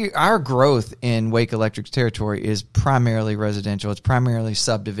 our growth in Wake Electric's territory is primarily residential. It's primarily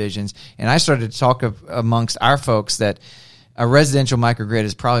subdivisions. And I started to talk amongst our folks that a residential microgrid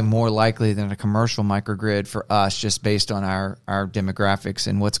is probably more likely than a commercial microgrid for us, just based on our demographics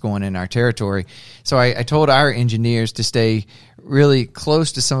and what's going in our territory. So I told our engineers to stay really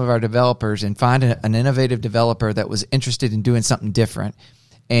close to some of our developers and find an innovative developer that was interested in doing something different.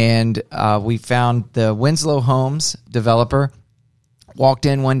 And we found the Winslow Homes developer. Walked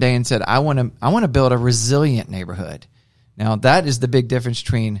in one day and said, I want to build a resilient neighborhood. Now, that is the big difference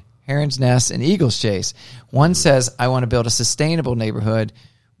between Heron's Nest and Eagles Chase. One says, I want to build a sustainable neighborhood.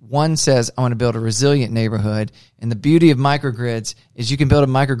 One says, I want to build a resilient neighborhood. And the beauty of microgrids is you can build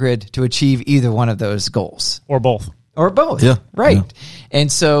a microgrid to achieve either one of those goals. Or both. Or both. Yeah. Right. Yeah. And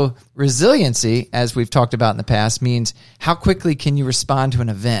so resiliency, as we've talked about in the past, means how quickly can you respond to an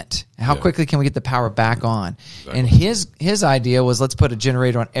event? How quickly can we get the power back on? Exactly. And his idea was, let's put a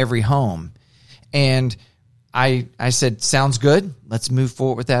generator on every home. And I said, sounds good. Let's move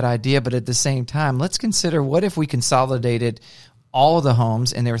forward with that idea. But at the same time, let's consider what if we consolidated all of the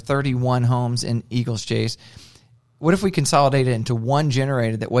homes, and there were 31 homes in Eagles Chase. What if we consolidated it into one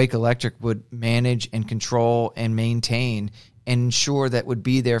generator that Wake Electric would manage and control and maintain and ensure that would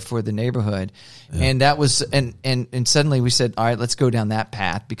be there for the neighborhood? Yeah. And that was, and suddenly we said, all right, let's go down that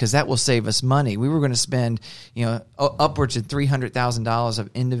path, because that will save us money. We were going to spend, upwards of $300,000 of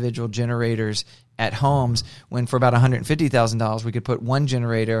individual generators at homes, when for about $150,000 we could put one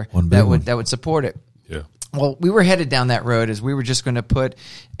generator that would support it. Yeah. Well, we were headed down that road as we were just going to put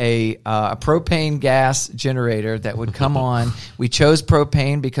a propane gas generator that would come on. We chose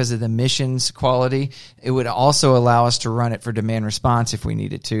propane because of the emissions quality. It would also allow us to run it for demand response if we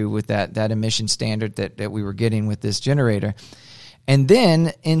needed to, with that emission standard that we were getting with this generator. And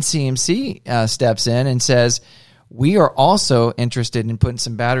then NCMC steps in and says, we are also interested in putting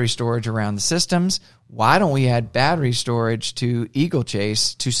some battery storage around the systems. Why don't we add battery storage to Eagle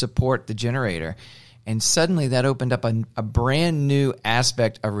Chase to support the generator? And suddenly that opened up a brand new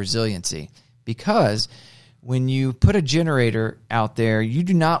aspect of resiliency, because when you put a generator out there, you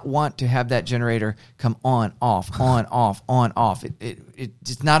do not want to have that generator come on, off, on, off, on, off.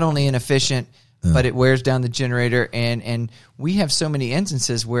 It's not only inefficient, but it wears down the generator. And we have so many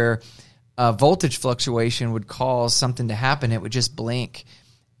instances where voltage fluctuation would cause something to happen. It would just blink.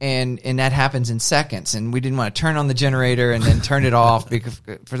 And that happens in seconds, and we didn't want to turn on the generator and then turn it off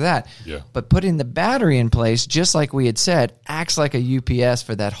for that. Yeah. But putting the battery in place, just like we had said, acts like a UPS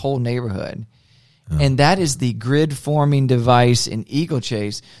for that whole neighborhood. And that is the grid forming device in Eagle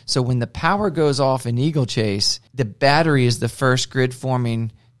Chase. So when the power goes off in Eagle Chase, the battery is the first grid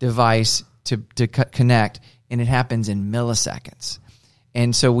forming device to connect, and it happens in milliseconds.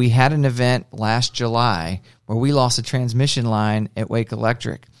 And so we had an event last July where we lost a transmission line at Wake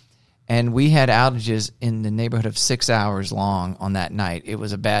Electric, and we had outages in the neighborhood of 6 hours long on that night. It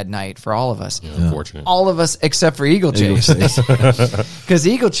was a bad night for all of us. Yeah, unfortunate. All of us except for Eagle Chase. Because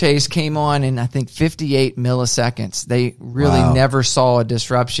Eagle Chase came on in, I think, 58 milliseconds. They really never saw a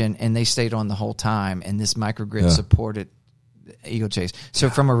disruption, and they stayed on the whole time, and this microgrid supported Eagle Chase. So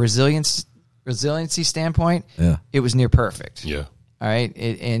from a resiliency standpoint, it was near perfect. Yeah. All right.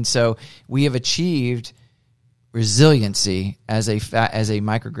 And so we have achieved resiliency as a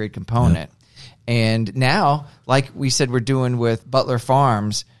microgrid component. Yeah. And now, like we said, we're doing with Butler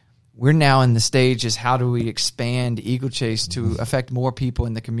Farms, we're now in the stage is how do we expand Eagle Chase to affect more people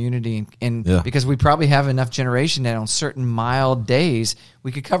in the community? And because we probably have enough generation that on certain mild days,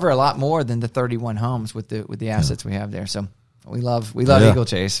 we could cover a lot more than the 31 homes with the assets we have there. So we love Eagle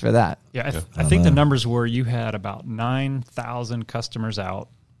Chase for that. Yeah, I think the numbers were you had about 9,000 customers out,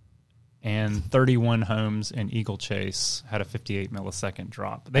 and 31 homes in Eagle Chase had a 58 millisecond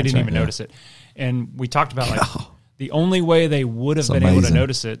drop. They didn't even notice it. And we talked about the only way they would have been able to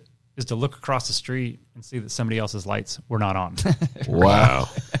notice it is to look across the street and see that somebody else's lights were not on. Wow.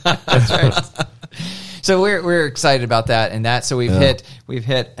 That's right. So we're excited about that, and that. So we've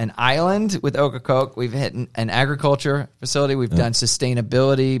hit an island with Okokoke. We've hit an agriculture facility. We've done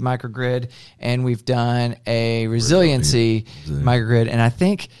sustainability microgrid, and we've done a resiliency microgrid. And I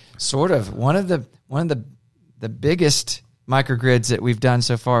think sort of one of the biggest microgrids that we've done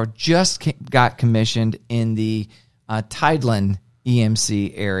so far just got commissioned in the Tideland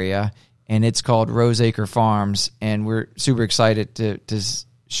EMC area, and it's called Roseacre Farms, and we're super excited to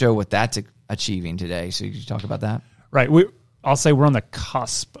show what that's achieving today. So you talk about that? Right. I'll say we're on the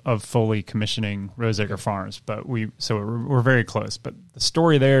cusp of fully commissioning Roseacre Farms, but we're very close. But the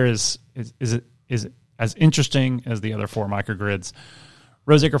story there is as interesting as the other four microgrids.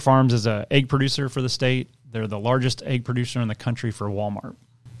 Roseacre Farms is an egg producer for the state. They're the largest egg producer in the country for Walmart.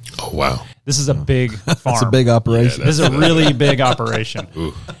 Oh, wow. This is a big farm. It's a big operation. This is a really big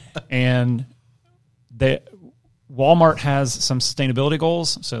operation. And Walmart has some sustainability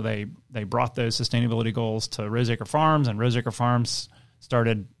goals, so they brought those sustainability goals to Roseacre Farms, and Roseacre Farms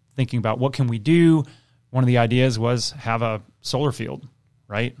started thinking about what can we do. One of the ideas was have a solar field,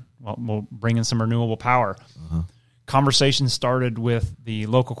 right? Well, we'll bring in some renewable power. Conversations started with the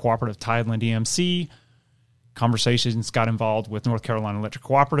local cooperative Tideland EMC. Conversations got involved with North Carolina Electric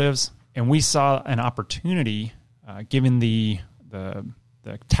Cooperatives, and we saw an opportunity, given the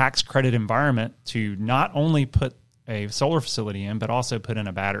tax credit environment, to not only put a solar facility in, but also put in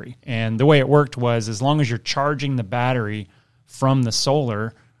a battery. And the way it worked was, as long as you're charging the battery from the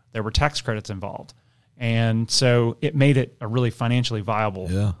solar, there were tax credits involved. And so it made it a really financially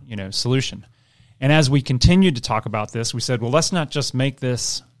viable solution. And as we continued to talk about this, we said, well, let's not just make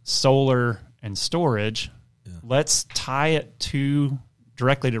this solar and storage. Let's tie it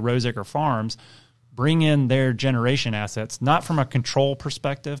directly to Roseacre Farms, bring in their generation assets, not from a control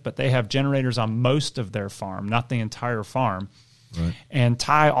perspective, but they have generators on most of their farm, not the entire farm, Right. and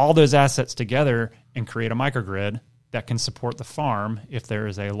tie all those assets together and create a microgrid that can support the farm if there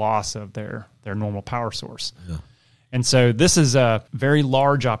is a loss of their normal power source. Yeah. And so this is a very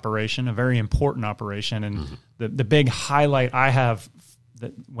large operation, a very important operation. And the big highlight I have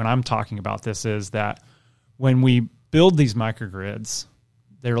that when I'm talking about this is that when we build these microgrids,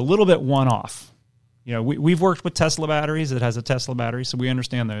 they're a little bit one-off. You know, we've worked with Tesla batteries. It has a Tesla battery, so we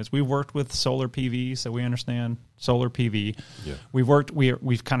understand those. We've worked with solar PV, so we understand solar PV. Yeah.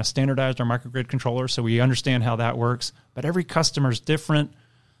 We've kind of standardized our microgrid controller, so we understand how that works. But every customer is different.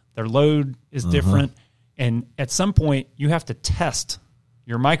 Their load is different. And at some point, you have to test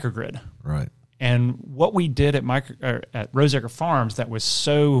your microgrid. Right. And what we did at Roseacre Farms that was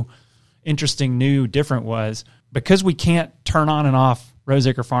so interesting, new, different was because we can't turn on and off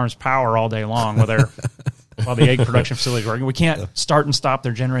Roseacre Farms power all day long while the egg production facility is working. We can't start and stop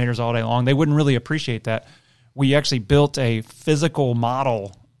their generators all day long. They wouldn't really appreciate that. We actually built a physical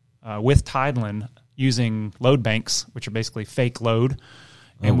model with Tideland using load banks, which are basically fake load.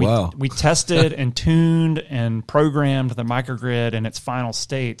 And we tested and tuned and programmed the microgrid in its final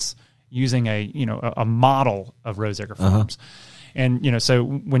states using a model of Roseacre Farms. And so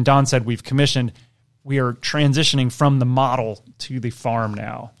when Don said we've commissioned, we are transitioning from the model to the farm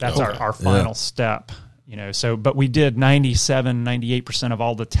now. That's our final step. But we did 98% of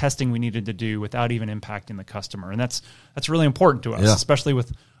all the testing we needed to do without even impacting the customer. And that's really important to us, especially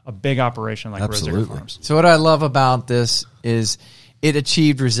with a big operation like Roseacre Farms. So what I love about this is it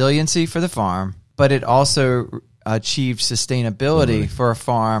achieved resiliency for the farm, but it also achieved sustainability for a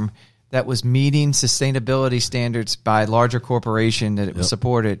farm that was meeting sustainability standards by larger corporation that it was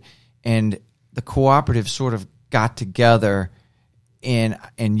supported. And the cooperative sort of got together and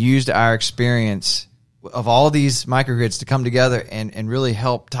used our experience of all these microgrids to come together and really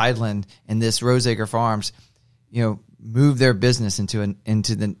help Tideland and this Roseacre Farms, move their business into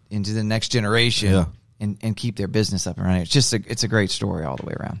the next generation and keep their business up and running. It's a great story all the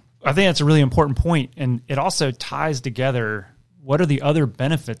way around. I think that's a really important point, and it also ties together what are the other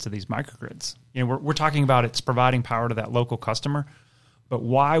benefits of these microgrids. We're talking about it's providing power to that local customer. But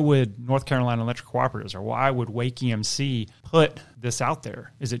why would North Carolina Electric Cooperatives or why would Wake EMC put this out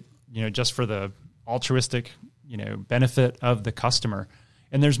there? Is it, just for the altruistic, benefit of the customer?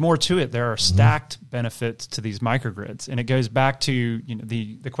 And there's more to it. There are stacked benefits to these microgrids. And it goes back to,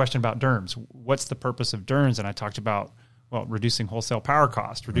 the question about DERMS. What's the purpose of DERMS? And I talked about, reducing wholesale power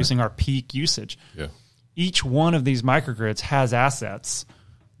cost, reducing our peak usage. Yeah. Each one of these microgrids has assets,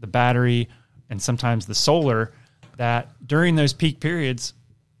 the battery and sometimes the solar, that during those peak periods,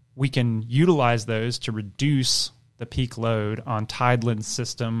 we can utilize those to reduce the peak load on Tideland's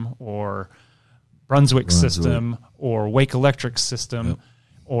system or Brunswick system or Wake Electric system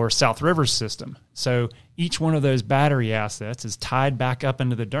or South River's system. So each one of those battery assets is tied back up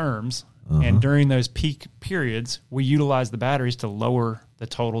into the DERMS, and during those peak periods, we utilize the batteries to lower the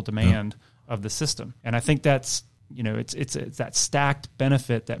total demand of the system. And I think that's it's that stacked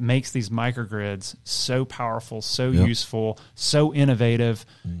benefit that makes these microgrids so powerful, so useful, so innovative.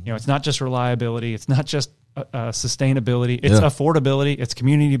 It's not just reliability. It's not just sustainability. It's affordability. It's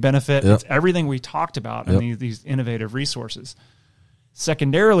community benefit. It's everything we talked about in these innovative resources.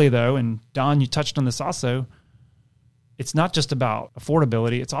 Secondarily, though, and Don, you touched on this also, it's not just about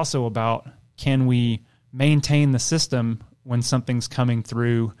affordability. It's also about, can we maintain the system when something's coming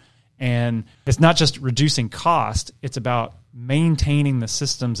through? And it's not just reducing cost, it's about maintaining the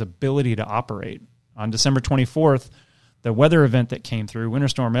system's ability to operate. On December 24th, the weather event that came through, Winter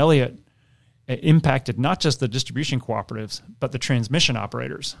Storm Elliott, impacted not just the distribution cooperatives, but the transmission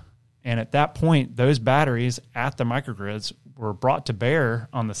operators. And at that point, those batteries at the microgrids were brought to bear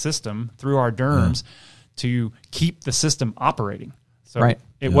on the system through our DERMS to keep the system operating. So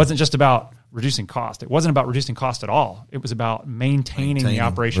it wasn't just about reducing cost. It wasn't about reducing cost at all. It was about maintaining the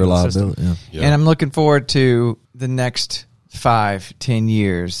operation of the system. And I'm looking forward to the next 5-10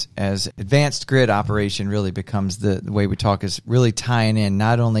 years as advanced grid operation really becomes the way we talk, is really tying in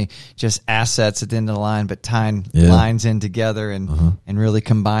not only just assets at the end of the line, but tying lines in together and really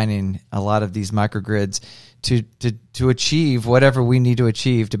combining a lot of these microgrids to achieve whatever we need to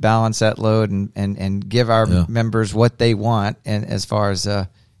achieve to balance that load and give our members what they want, and as far as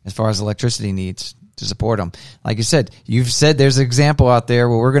electricity needs to support them. Like you said, you've said there's an example out there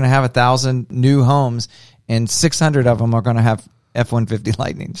where we're going to have 1,000 new homes and 600 of them are going to have F-150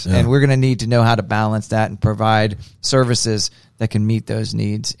 Lightnings. And we're going to need to know how to balance that and provide services that can meet those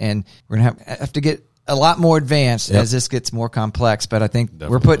needs. And we're going to have to get a lot more advanced as this gets more complex. But I think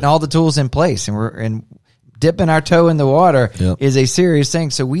we're putting all the tools in place, and dipping our toe in the water is a serious thing.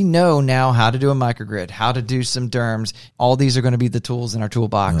 So we know now how to do a microgrid, how to do some DERMs. All these are going to be the tools in our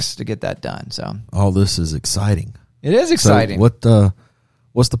toolbox to get that done. So all this is exciting. It is exciting. So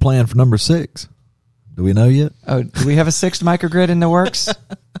what's the plan for number 6? Do we know yet? Oh, do we have a 6th microgrid in the works?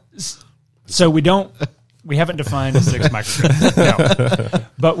 So we haven't defined a 6th microgrid, no.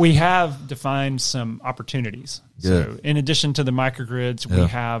 But we have defined some opportunities. So in addition to the microgrids, we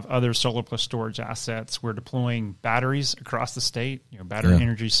have other solar plus storage assets. We're deploying batteries across the state, battery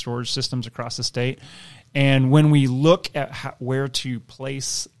energy storage systems across the state. And when we look at where to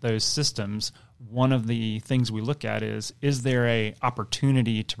place those systems, one of the things we look at is there a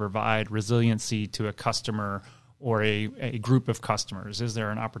opportunity to provide resiliency to a customer or a group of customers? Is there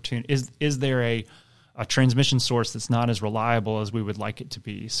an opportunity? Is there a transmission source that's not as reliable as we would like it to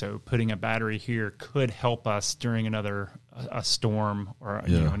be? So putting a battery here could help us during a storm or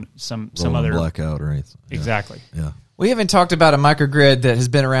some other blackout or anything. Exactly. Yeah. We haven't talked about a microgrid that has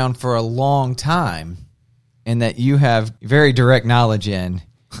been around for a long time and that you have very direct knowledge in.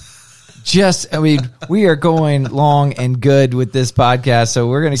 We are going long and good with this podcast, so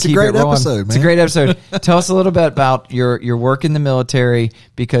we're going to keep it rolling. It's a great episode. Tell us a little bit about your work in the military,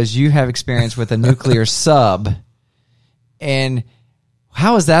 because you have experience with a nuclear sub. And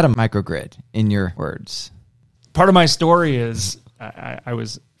how is that a microgrid, in your words? Part of my story is I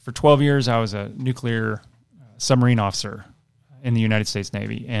was, for 12 years, I was a nuclear submarine officer in the United States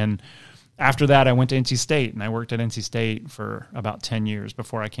Navy. And after that, I went to NC State, and I worked at NC State for about 10 years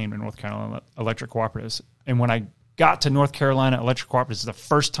before I came to North Carolina Electric Cooperatives. And when I got to North Carolina Electric Cooperatives, it's the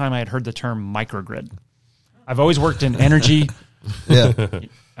first time I had heard the term microgrid. I've always worked in energy,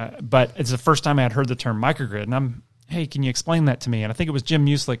 but it's the first time I had heard the term microgrid. And hey, can you explain that to me? And I think it was Jim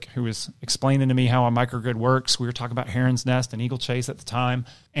Muslick who was explaining to me how a microgrid works. We were talking about Heron's Nest and Eagle Chase at the time.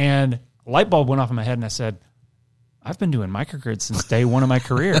 And a light bulb went off in my head, and I said, I've been doing microgrids since day one of my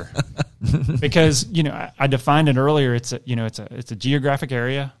career. Because, I defined it earlier. It's a geographic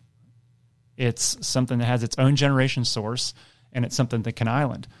area. It's something that has its own generation source, and it's something that can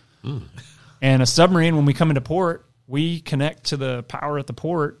island. And a submarine, when we come into port, we connect to the power at the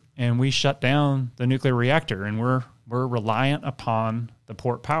port, and we shut down the nuclear reactor, and we're reliant upon the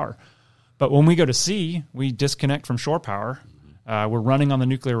port power. But when we go to sea, we disconnect from shore power. We're running on the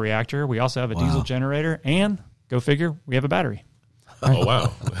nuclear reactor. We also have a diesel generator, and go figure, we have a battery. Oh,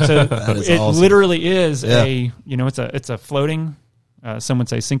 wow. So it awesome. Literally is it's a floating, some would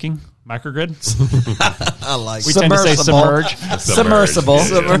say sinking microgrid. I like we tend to say submerge. Submersible. We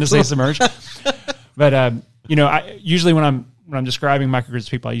tend to say submerge. But I usually when I'm describing microgrids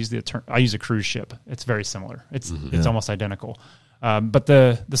to people, I use a cruise ship. It's very similar. It's almost identical. But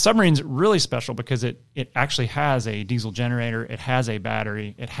the submarine's really special because it actually has a diesel generator, it has a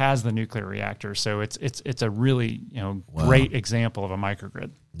battery, it has the nuclear reactor. So it's a really great example of a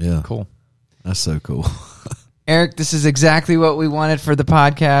microgrid. Yeah, cool. That's so cool. Eric, this is exactly what we wanted for the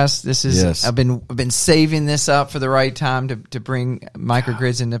podcast. This is I've been saving this up for the right time to bring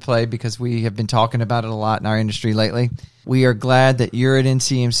microgrids into play, because we have been talking about it a lot in our industry lately. We are glad that you're at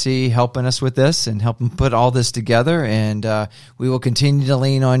NCMC helping us with this and helping put all this together, and we will continue to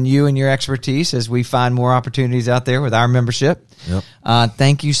lean on you and your expertise as we find more opportunities out there with our membership. Yep.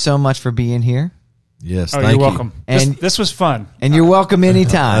 Thank you so much for being here. Yes, you're welcome. And this was fun. And you're welcome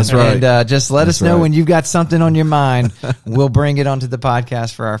anytime. That's right. And just let us know when you've got something on your mind. We'll bring it onto the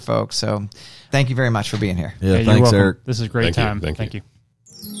podcast for our folks. So thank you very much for being here. Yeah, thanks, Eric. This is a great time. Thank you.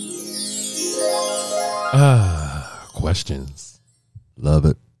 Questions. Love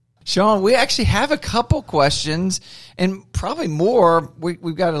it. Sean, we actually have a couple questions, and probably more.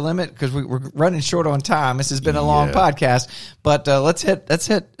 We've got a limit because we're running short on time. This has been a long podcast, but let's hit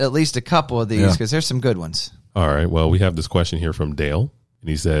at least a couple of these because there's some good ones. All right. Well, we have this question here from Dale, and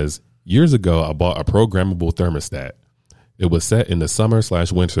he says, years ago, I bought a programmable thermostat. It was set in the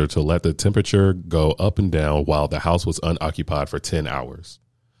summer/winter to let the temperature go up and down while the house was unoccupied for 10 hours.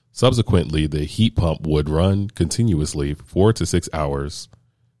 Subsequently, the heat pump would run continuously 4 to 6 hours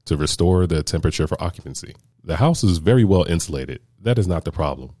to restore the temperature for occupancy. The house is very well insulated. That is not the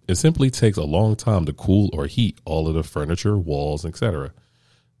problem. It simply takes a long time to cool or heat all of the furniture, walls, etc.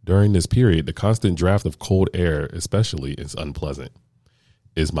 During this period, the constant draft of cold air especially is unpleasant.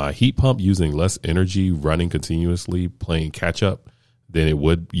 Is my heat pump using less energy running continuously playing catch up than it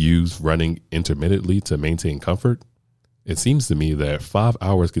would use running intermittently to maintain comfort? It seems to me that 5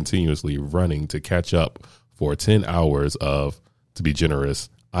 hours continuously running to catch up for 10 hours of, to be generous,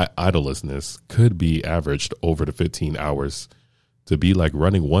 idlessness could be averaged over the 15 hours to be like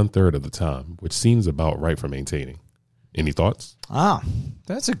running 1/3 of the time, which seems about right for maintaining. Any thoughts?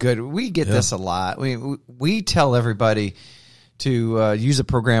 That's a good. We get this a lot. We tell everybody to use a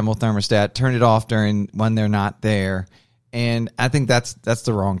programmable thermostat, turn it off when they're not there. And I think that's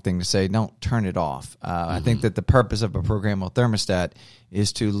the wrong thing to say. Don't turn it off. I think that the purpose of a programmable thermostat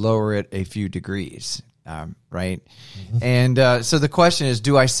is to lower it a few degrees, right? And so the question is,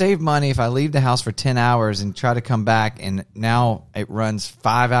 do I save money if I leave the house for 10 hours and try to come back and now it runs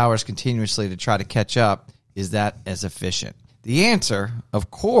 5 hours continuously to try to catch up? Is that as efficient? The answer, of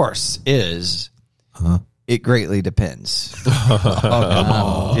course, is it greatly depends.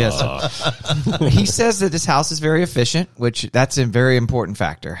 Yes. He says that this house is very efficient, which that's a very important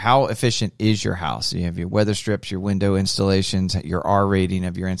factor. How efficient is your house? You have your weather strips, your window installations, your R rating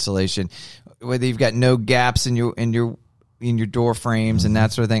of your installation, whether you've got no gaps in your door frames and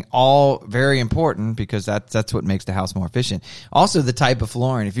that sort of thing. All very important because that's what makes the house more efficient. Also, the type of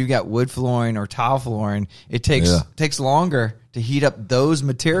flooring. If you've got wood flooring or tile flooring, it takes longer to heat up those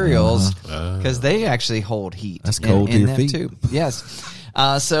materials because they actually hold heat. That's cold to your them feet too. Yes.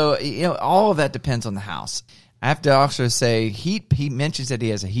 So all of that depends on the house. I have to also say he mentions that he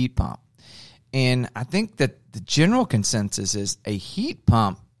has a heat pump, and I think that the general consensus is a heat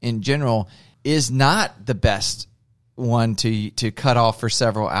pump in general is not the best one to cut off for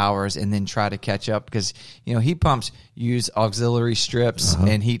several hours and then try to catch up because heat pumps use auxiliary strips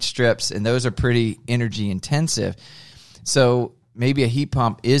and heat strips, and those are pretty energy intensive. So maybe a heat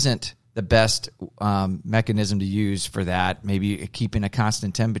pump isn't the best mechanism to use for that. Maybe keeping a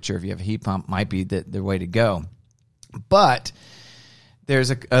constant temperature if you have a heat pump might be the way to go. But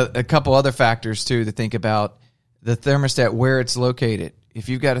there's a couple other factors too to think about. The thermostat, where it's located. If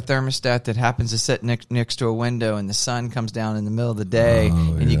you've got a thermostat that happens to sit next to a window and the sun comes down in the middle of the day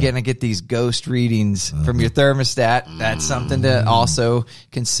and you're going to get these ghost readings from your thermostat, that's something to also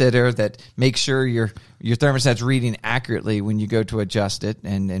consider. That make sure your thermostat's reading accurately when you go to adjust it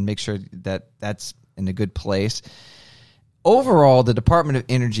and make sure that that's in a good place. Overall, the Department of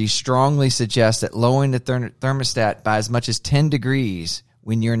Energy strongly suggests that lowering the thermostat by as much as 10 degrees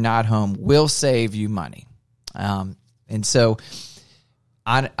when you're not home will save you money. And so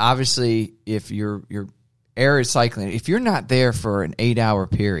obviously, if your air is cycling, if you're not there for an 8-hour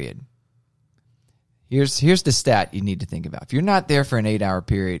period, here's the stat you need to think about. If you're not there for an 8-hour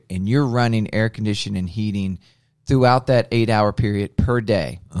period and you're running air conditioning and heating throughout that 8-hour period per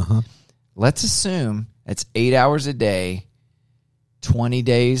day, let's assume it's 8 hours a day, 20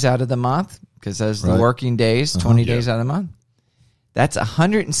 days out of the month, because those are the working days, 20 days out of the month. That's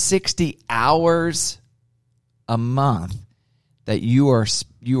 160 hours a month that you are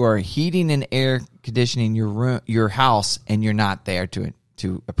heating and air conditioning your house, and you're not there to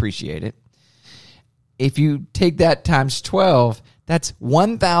appreciate it. If you take that times 12, that's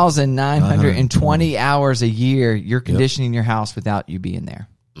 1,920 hours a year you're conditioning your house without you being there.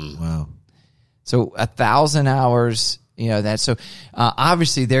 Wow. So 1,000 hours, so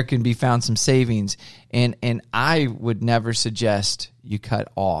obviously there can be found some savings, and I would never suggest you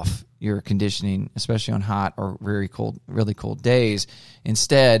cut off your conditioning, especially on hot or really cold days.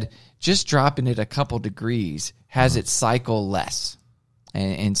 Instead, just dropping it a couple degrees has it cycle less.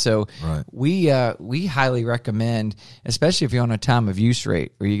 And so we highly recommend, especially if you're on a time of use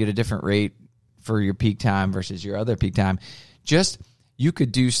rate where you get a different rate for your peak time versus your other peak time, you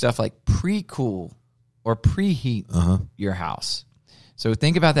could do stuff like pre-cool or preheat your house. So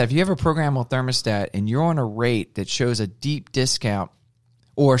think about that. If you have a programmable thermostat and you're on a rate that shows a deep discount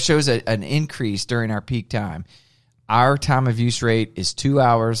or shows an increase during our peak time, our time of use rate is 2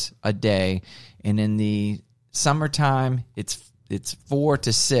 hours a day, and in the summertime it's 4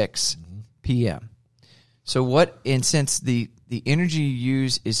 to 6 p.m. So since the energy you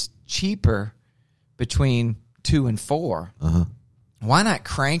use is cheaper between 2 and 4, why not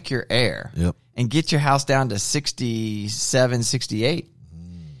crank your air and get your house down to 67, 68?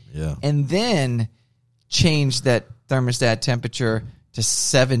 And then change that thermostat temperature to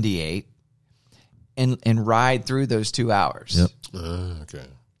 78 and ride through those 2 hours. Okay.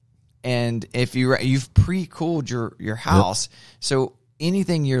 And if you've pre-cooled your house, so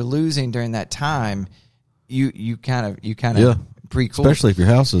anything you're losing during that time, you kind of pre-cool. Especially if your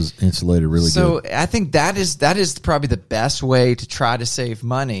house is insulated really good. So I think that is probably the best way to try to save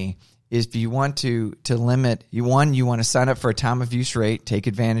money. Is if you want to limit, you want to sign up for a time of use rate, take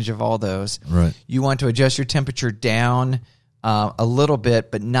advantage of all those. Right. You want to adjust your temperature down a little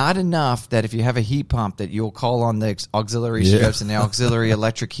bit, but not enough that if you have a heat pump that you'll call on the auxiliary strips and the auxiliary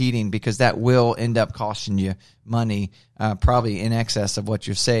electric heating, because that will end up costing you money, probably in excess of what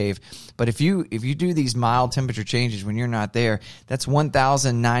you save. But if you do these mild temperature changes when you're not there, that's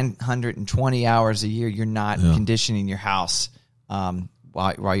 1,920 hours a year you're not conditioning your house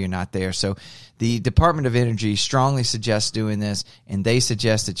while you're not there. So the Department of Energy strongly suggests doing this, and they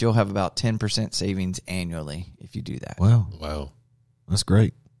suggest that you'll have about 10% savings annually if you do that. Wow. That's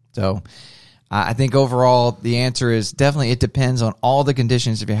great. So I think overall the answer is definitely it depends on all the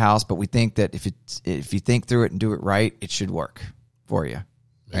conditions of your house, but we think that if you think through it and do it right, it should work for you.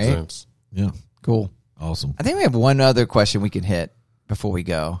 Makes right? sense. Yeah. Cool. Awesome. I think we have one other question we can hit before we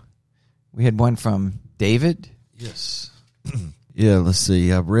go. We had one from David. Yes. Yeah, let's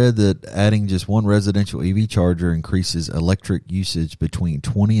see. I've read that adding just one residential EV charger increases electric usage between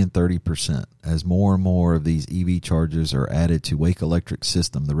 20 and 30%. As more and more of these EV chargers are added to Wake Electric's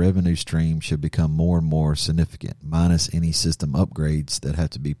system, the revenue stream should become more and more significant, minus any system upgrades that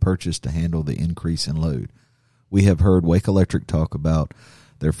have to be purchased to handle the increase in load. We have heard Wake Electric talk about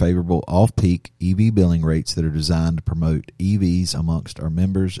their favorable off-peak EV billing rates that are designed to promote EVs amongst our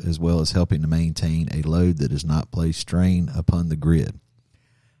members, as well as helping to maintain a load that does not place strain upon the grid.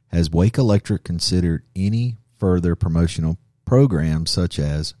 Has Wake Electric considered any further promotional programs, such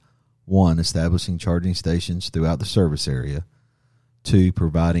as 1, establishing charging stations throughout the service area, 2,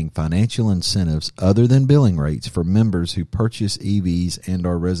 providing financial incentives other than billing rates for members who purchase EVs and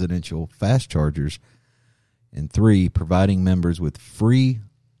our residential fast chargers, and 3, providing members with free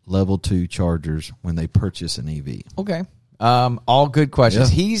level 2 chargers when they purchase an EV? Okay. All good questions.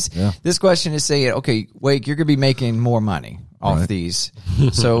 This question is saying, okay, Wake, you're going to be making more money off these.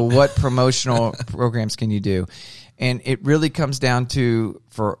 So what promotional programs can you do? And it really comes down to,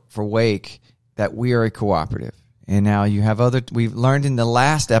 for Wake, that we are a cooperative. And now you have we've learned in the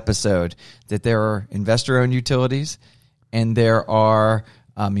last episode that there are investor-owned utilities and there are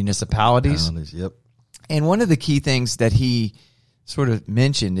municipalities. Yep. And one of the key things that he sort of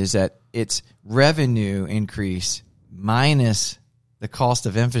mentioned is that it's revenue increase minus the cost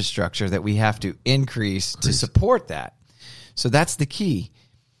of infrastructure that we have to increase to support that. So that's the key.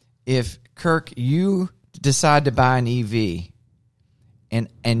 If, Kirk, you decide to buy an EV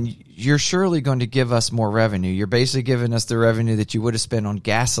and you're surely going to give us more revenue, you're basically giving us the revenue that you would have spent on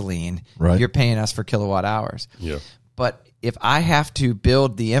gasoline. Right. You're paying us for kilowatt hours. Yeah. But if I have to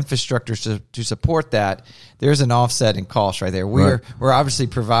build the infrastructure to support that, there's an offset in cost right there. We're obviously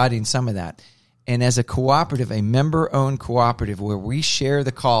providing some of that. And as a cooperative, a member-owned cooperative where we share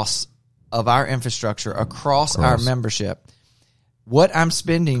the costs of our infrastructure across our membership, what I'm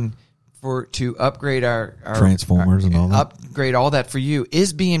spending to upgrade our transformers and all that, upgrade all that for you,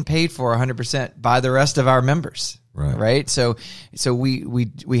 is being paid for 100% by the rest of our members. Right. So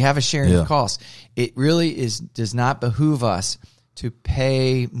we have a sharing of costs. It really does not behoove us to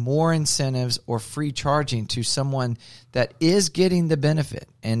pay more incentives or free charging to someone that is getting the benefit.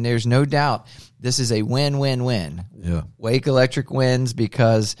 And there's no doubt this is a win-win-win. Yeah. Wake Electric wins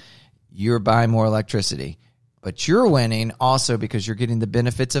because you're buying more electricity. But you're winning also because you're getting the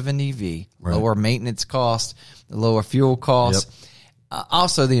benefits of an EV, lower maintenance cost, lower fuel costs. Yep.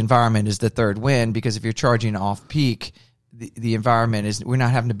 Also, the environment is the third win, because if you're charging off peak, the environment is, we're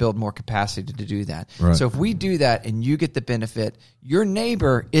not having to build more capacity to do that. Right. So if we do that and you get the benefit, your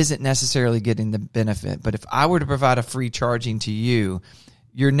neighbor isn't necessarily getting the benefit. But if I were to provide a free charging to you,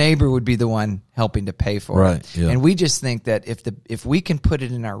 your neighbor would be the one helping to pay for it. Yeah. And we just think that if we can put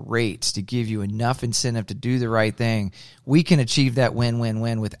it in our rates to give you enough incentive to do the right thing, we can achieve that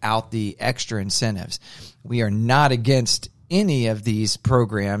win-win-win without the extra incentives. We are not against any of these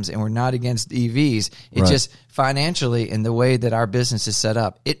programs, and we're not against EVs. It's just financially, in the way that our business is set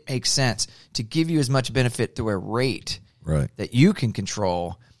up, it makes sense to give you as much benefit through a rate that you can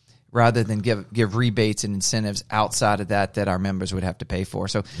control, rather than give rebates and incentives outside of that our members would have to pay for.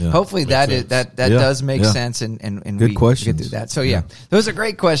 So hopefully that does make sense, and good we questions. get through that. So those are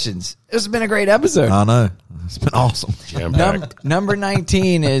great questions. This has been a great episode. I know, it's been awesome. Number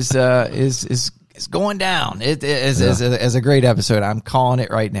 19 is going down. It is as a great episode. I'm calling it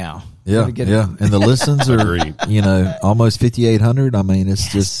right now. Yeah. And the listens are almost 5,800. I mean,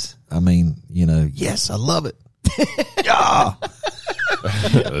 it's just, yes, I love it. Yeah.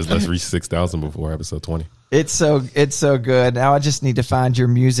 Let's reach 6,000 before episode 20. It's so good. Now I just need to find your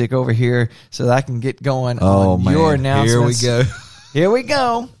music over here so that I can get going on your announcements. Here we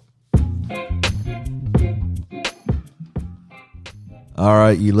go. All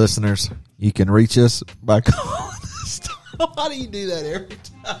right, you listeners, you can reach us by calling us. Why do you do that every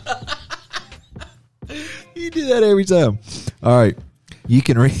time? You do that every time. All right. You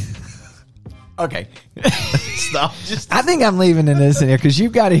can read. Okay. Stop. I think I'm leaving this in here because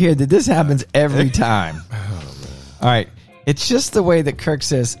you've got to hear that this happens every time. All right. It's just the way that Kirk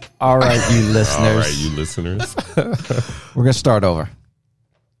says, all right, you listeners. All right, you listeners. We're going to start over.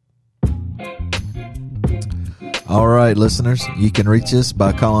 All right, listeners, you can reach us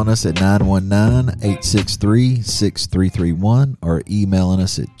by calling us at 919-863-6331 or emailing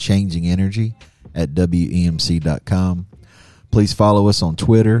us at changingenergy@wemc.com. Please follow us on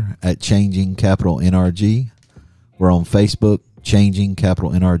Twitter at @ChangingCapitalNRG. We're on Facebook, Changing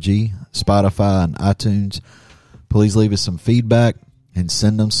Capital NRG, Spotify, and iTunes. Please leave us some feedback and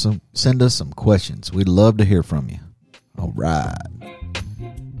send us some questions. We'd love to hear from you. All right.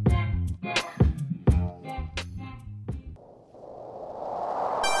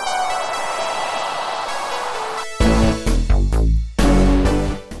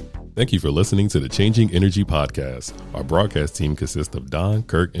 Thank you for listening to the Changing Energy Podcast. Our broadcast team consists of Don,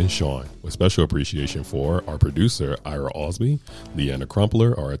 Kirk, and Sean, with special appreciation for our producer, Ira Osby, Leanna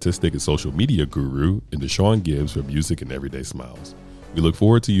Crumpler, our artistic and social media guru, and Deshaun Gibbs for music and everyday smiles. We look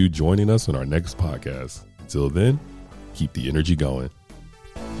forward to you joining us on our next podcast. Until then, keep the energy going.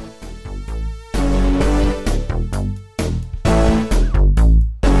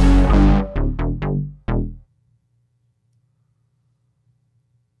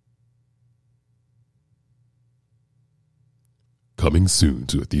 Coming soon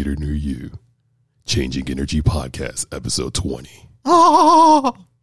to a theater near you. Changing Energy Podcast, episode 20.